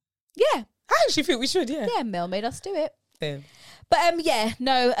 Yeah. I actually think we should, yeah. Yeah, Mel made us do it. Yeah. But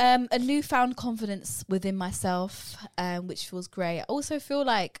a newfound confidence within myself, which feels great. I also feel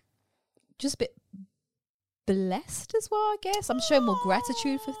like just a bit blessed as well, I guess. I'm showing more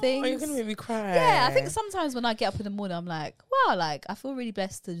gratitude for things. Oh, you're going to make me cry. Yeah, I think sometimes when I get up in the morning, I'm like, wow, like I feel really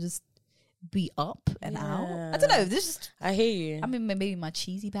blessed to just be up and out. I don't know. This just I hear you. I mean, maybe my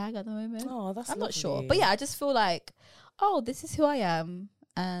cheesy bag at the moment. Oh, that's I'm lovely. not sure, but yeah, I just feel like, oh, this is who I am,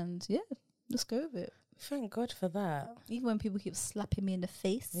 and yeah, let's go with it. Thank God for that. Even when people keep slapping me in the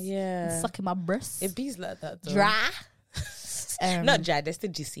face, and sucking my breasts, it bees like that. Though. Dry, not dry. They're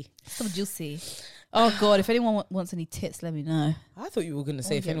still juicy. So juicy. Oh God! If anyone wants any tits, let me know. I thought you were gonna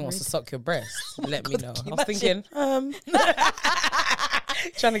say if anyone wants to suck your breast, let me know. I was thinking,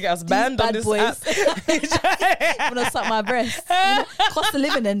 trying to get us banned on this boys. app. Wanna suck my breast? Cost of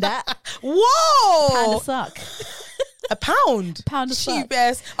living in that. Whoa! £1 a suck. A pound? £1 a suck. Cheap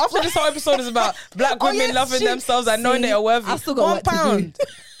ass. After this whole episode is about black women loving themselves and knowing they are worthy. I still got £1.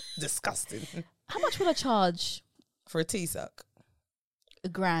 Disgusting. How much would I charge for a tea suck?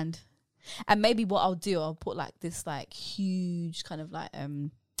 £1,000. And maybe what I'll do, I'll put like this like huge kind of like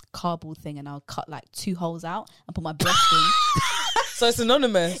cardboard thing, and I'll cut like 2 holes out and put my breast in. So it's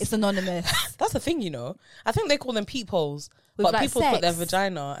anonymous. It's anonymous. That's the thing, you know. I think they call them peepholes, but like people put their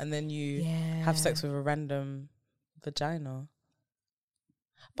vagina and then you have sex with a random vagina.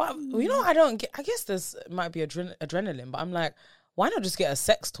 But you know, I don't get. I guess this might be adrenaline, but I'm like, why not just get a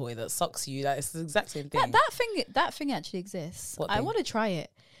sex toy that sucks you? That it's the exact same thing. That thing actually exists. What I thing? want to try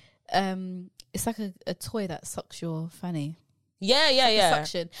it. It's like a toy that sucks your fanny. Yeah.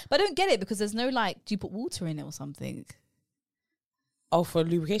 Suction. But I don't get it because there's no like, do you put water in it or something? Oh, for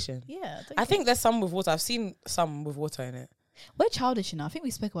lubrication? Yeah. I think there's some with water. I've seen some with water in it. We're childish, you know. I think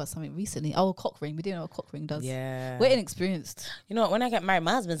we spoke about something recently. Oh, cock ring. We didn't know what a cock ring does. Yeah. We're inexperienced. You know what? When I get married,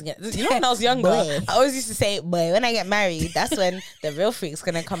 my husband's going to... You know when I was younger, I always used to say, boy, when I get married, that's when the real freak's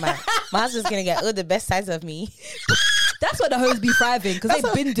going to come out. My husband's going to get all the best sides of me. That's why the hoes be thriving, because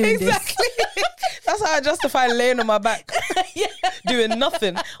they've been doing this. That's how I justify laying on my back. Doing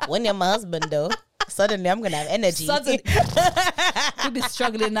nothing. When you're my husband, though, suddenly I'm going to have energy. Suddenly. You'll be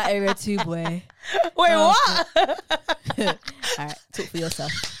struggling in that area too, boy. Wait, what? All right, talk for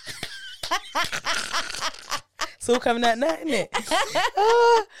yourself. It's all coming at night, isn't it?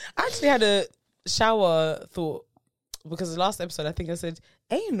 I actually had a shower thought because the last episode, I think I said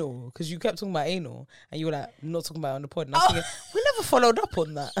anal because you kept talking about anal and you were like, not talking about it on the pod. And I was thinking, we never followed up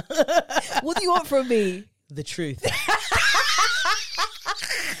on that. What do you want from me? The truth.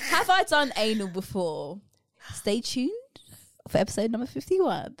 Have I done anal before? Stay tuned for episode number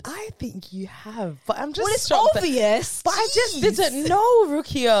 51. I think you have, but I'm just well, it's shocked obvious. But I just didn't know,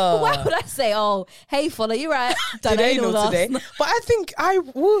 Rukia. Why would I say, oh, hey, follow, you're right. Done Did anal last today. night. But I think I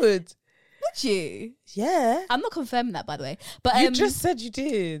would. Would you? Yeah. I'm not confirming that, by the way. But you just said you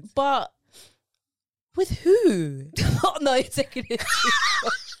did. But with who? No, you're taking it.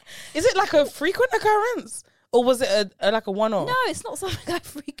 Is it like a frequent occurrence? Or was it like a one-off? No, it's not something I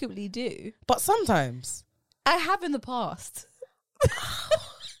frequently do. But sometimes. I have in the past.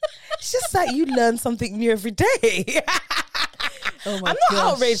 It's just like you learn something new every day. I'm not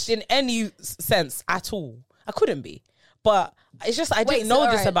outraged in any sense at all. I couldn't be. But it's just I didn't know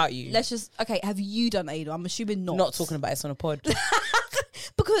this about you. Let's just... Okay, have you done anal? I'm assuming not. Not talking about it on a pod.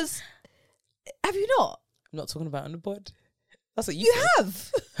 Because... Have you not? I'm not talking about it on the pod. That's what you said.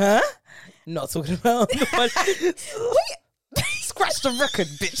 Have. Huh? Not talking about on the pod. Wait. Scratch the record,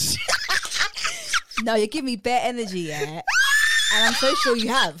 bitch. No, you give me bare energy, yeah? And I'm so sure you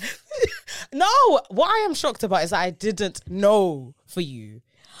have. No, what I am shocked about is that I didn't know for you.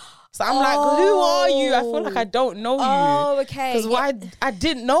 So I'm like, who are you? I feel like I don't know you. Oh, okay. Because why I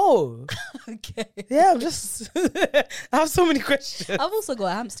didn't know. Okay. Yeah, I'm just... I have so many questions. I've also got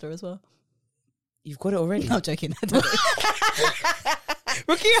a hamster as well. You've got it already? No, I'm joking.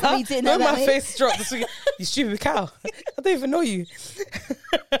 Rukia, when my face dropped this week, you stupid cow. I don't even know you.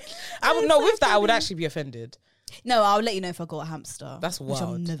 I would know with that, I would actually be offended. No, I'll let you know if I got a hamster. That's wild. Which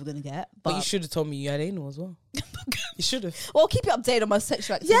I'm never going to get. But you should have told me you had anal as well. You should have. Well, I'll keep you updated on my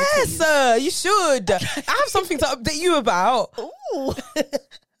sexual activities. Yes, sir, you should. I have something to update you about. Ooh.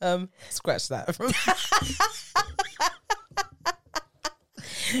 Scratch that.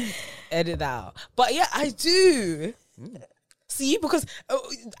 Edit that out. But yeah, I do. See, because... and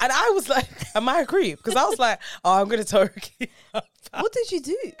I was like, am I a creep? Because I was like, I'm going to tell Ricky. What did you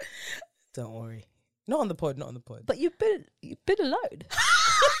do? Don't worry. Not on the pod, not on the pod. But you've been alone.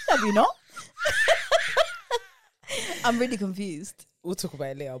 Have you not? I'm really confused. We'll talk about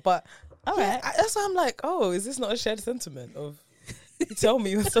it later. But all right. That's why I'm like, oh, is this not a shared sentiment of you tell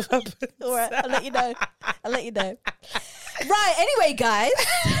me when stuff happens? All right, I'll let you know. Right, anyway, guys.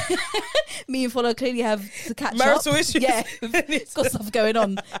 Me and Follow clearly have to catch marital up. issues. Yeah, it's got stuff going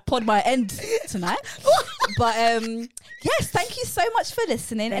on. Pod might end tonight. But yes, thank you so much for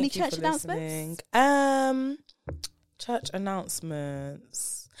listening. Any church announcements? Church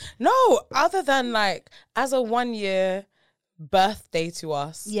announcements. No, other than like as a 1 year birthday to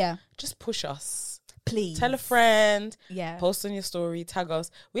us. Yeah. Just push us. Please. Tell a friend. Yeah. Post on your story. Tag us.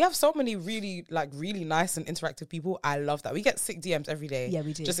 We have so many really nice and interactive people. I love that. We get sick DMs every day. Yeah,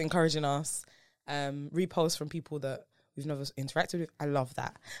 we do. Just encouraging us. Reposts from people that we've never interacted with. I love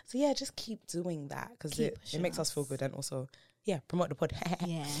that. So yeah, just keep doing that because it makes us feel good and also, yeah, promote the pod.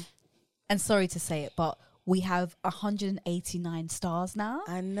 Yeah. And sorry to say it, but we have 189 stars now.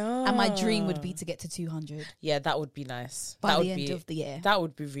 I know. And my dream would be to get to 200. Yeah, that would be nice. By the end of the year. That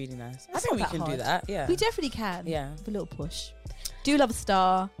would be really nice. I think we can do that. Yeah. We definitely can. Yeah. With a little push. Do love a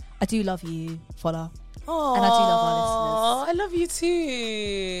star. I do love you. Follow. Aww, and I do love our listeners. I love you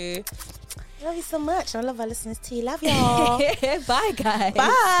too. I love you so much. I love our listeners too. Love y'all. Bye, guys.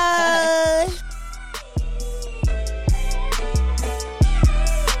 Bye.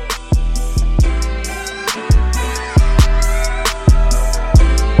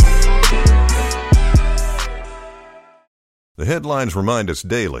 The headlines remind us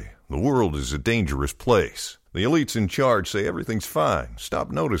daily, the world is a dangerous place. The elites in charge say everything's fine, stop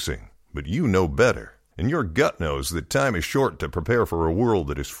noticing. But you know better. And your gut knows that time is short to prepare for a world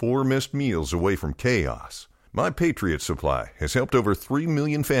that is 4 missed meals away from chaos. My Patriot Supply has helped over 3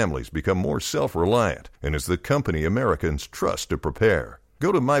 million families become more self-reliant and is the company Americans trust to prepare.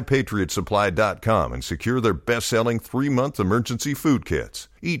 Go to MyPatriotSupply.com and secure their best-selling 3-month emergency food kits.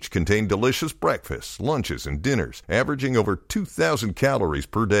 Each contain delicious breakfasts, lunches, and dinners, averaging over 2,000 calories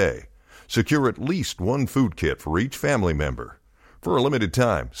per day. Secure at least one food kit for each family member. For a limited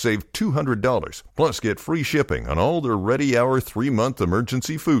time, save $200, plus get free shipping on all their Ready Hour 3-month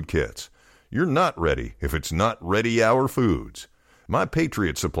emergency food kits. You're not ready if it's not Ready Hour Foods. My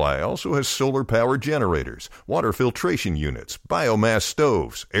Patriot Supply also has solar-powered generators, water filtration units, biomass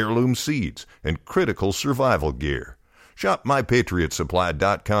stoves, heirloom seeds, and critical survival gear. Shop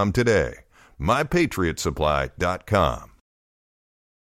MyPatriotSupply.com today. MyPatriotSupply.com.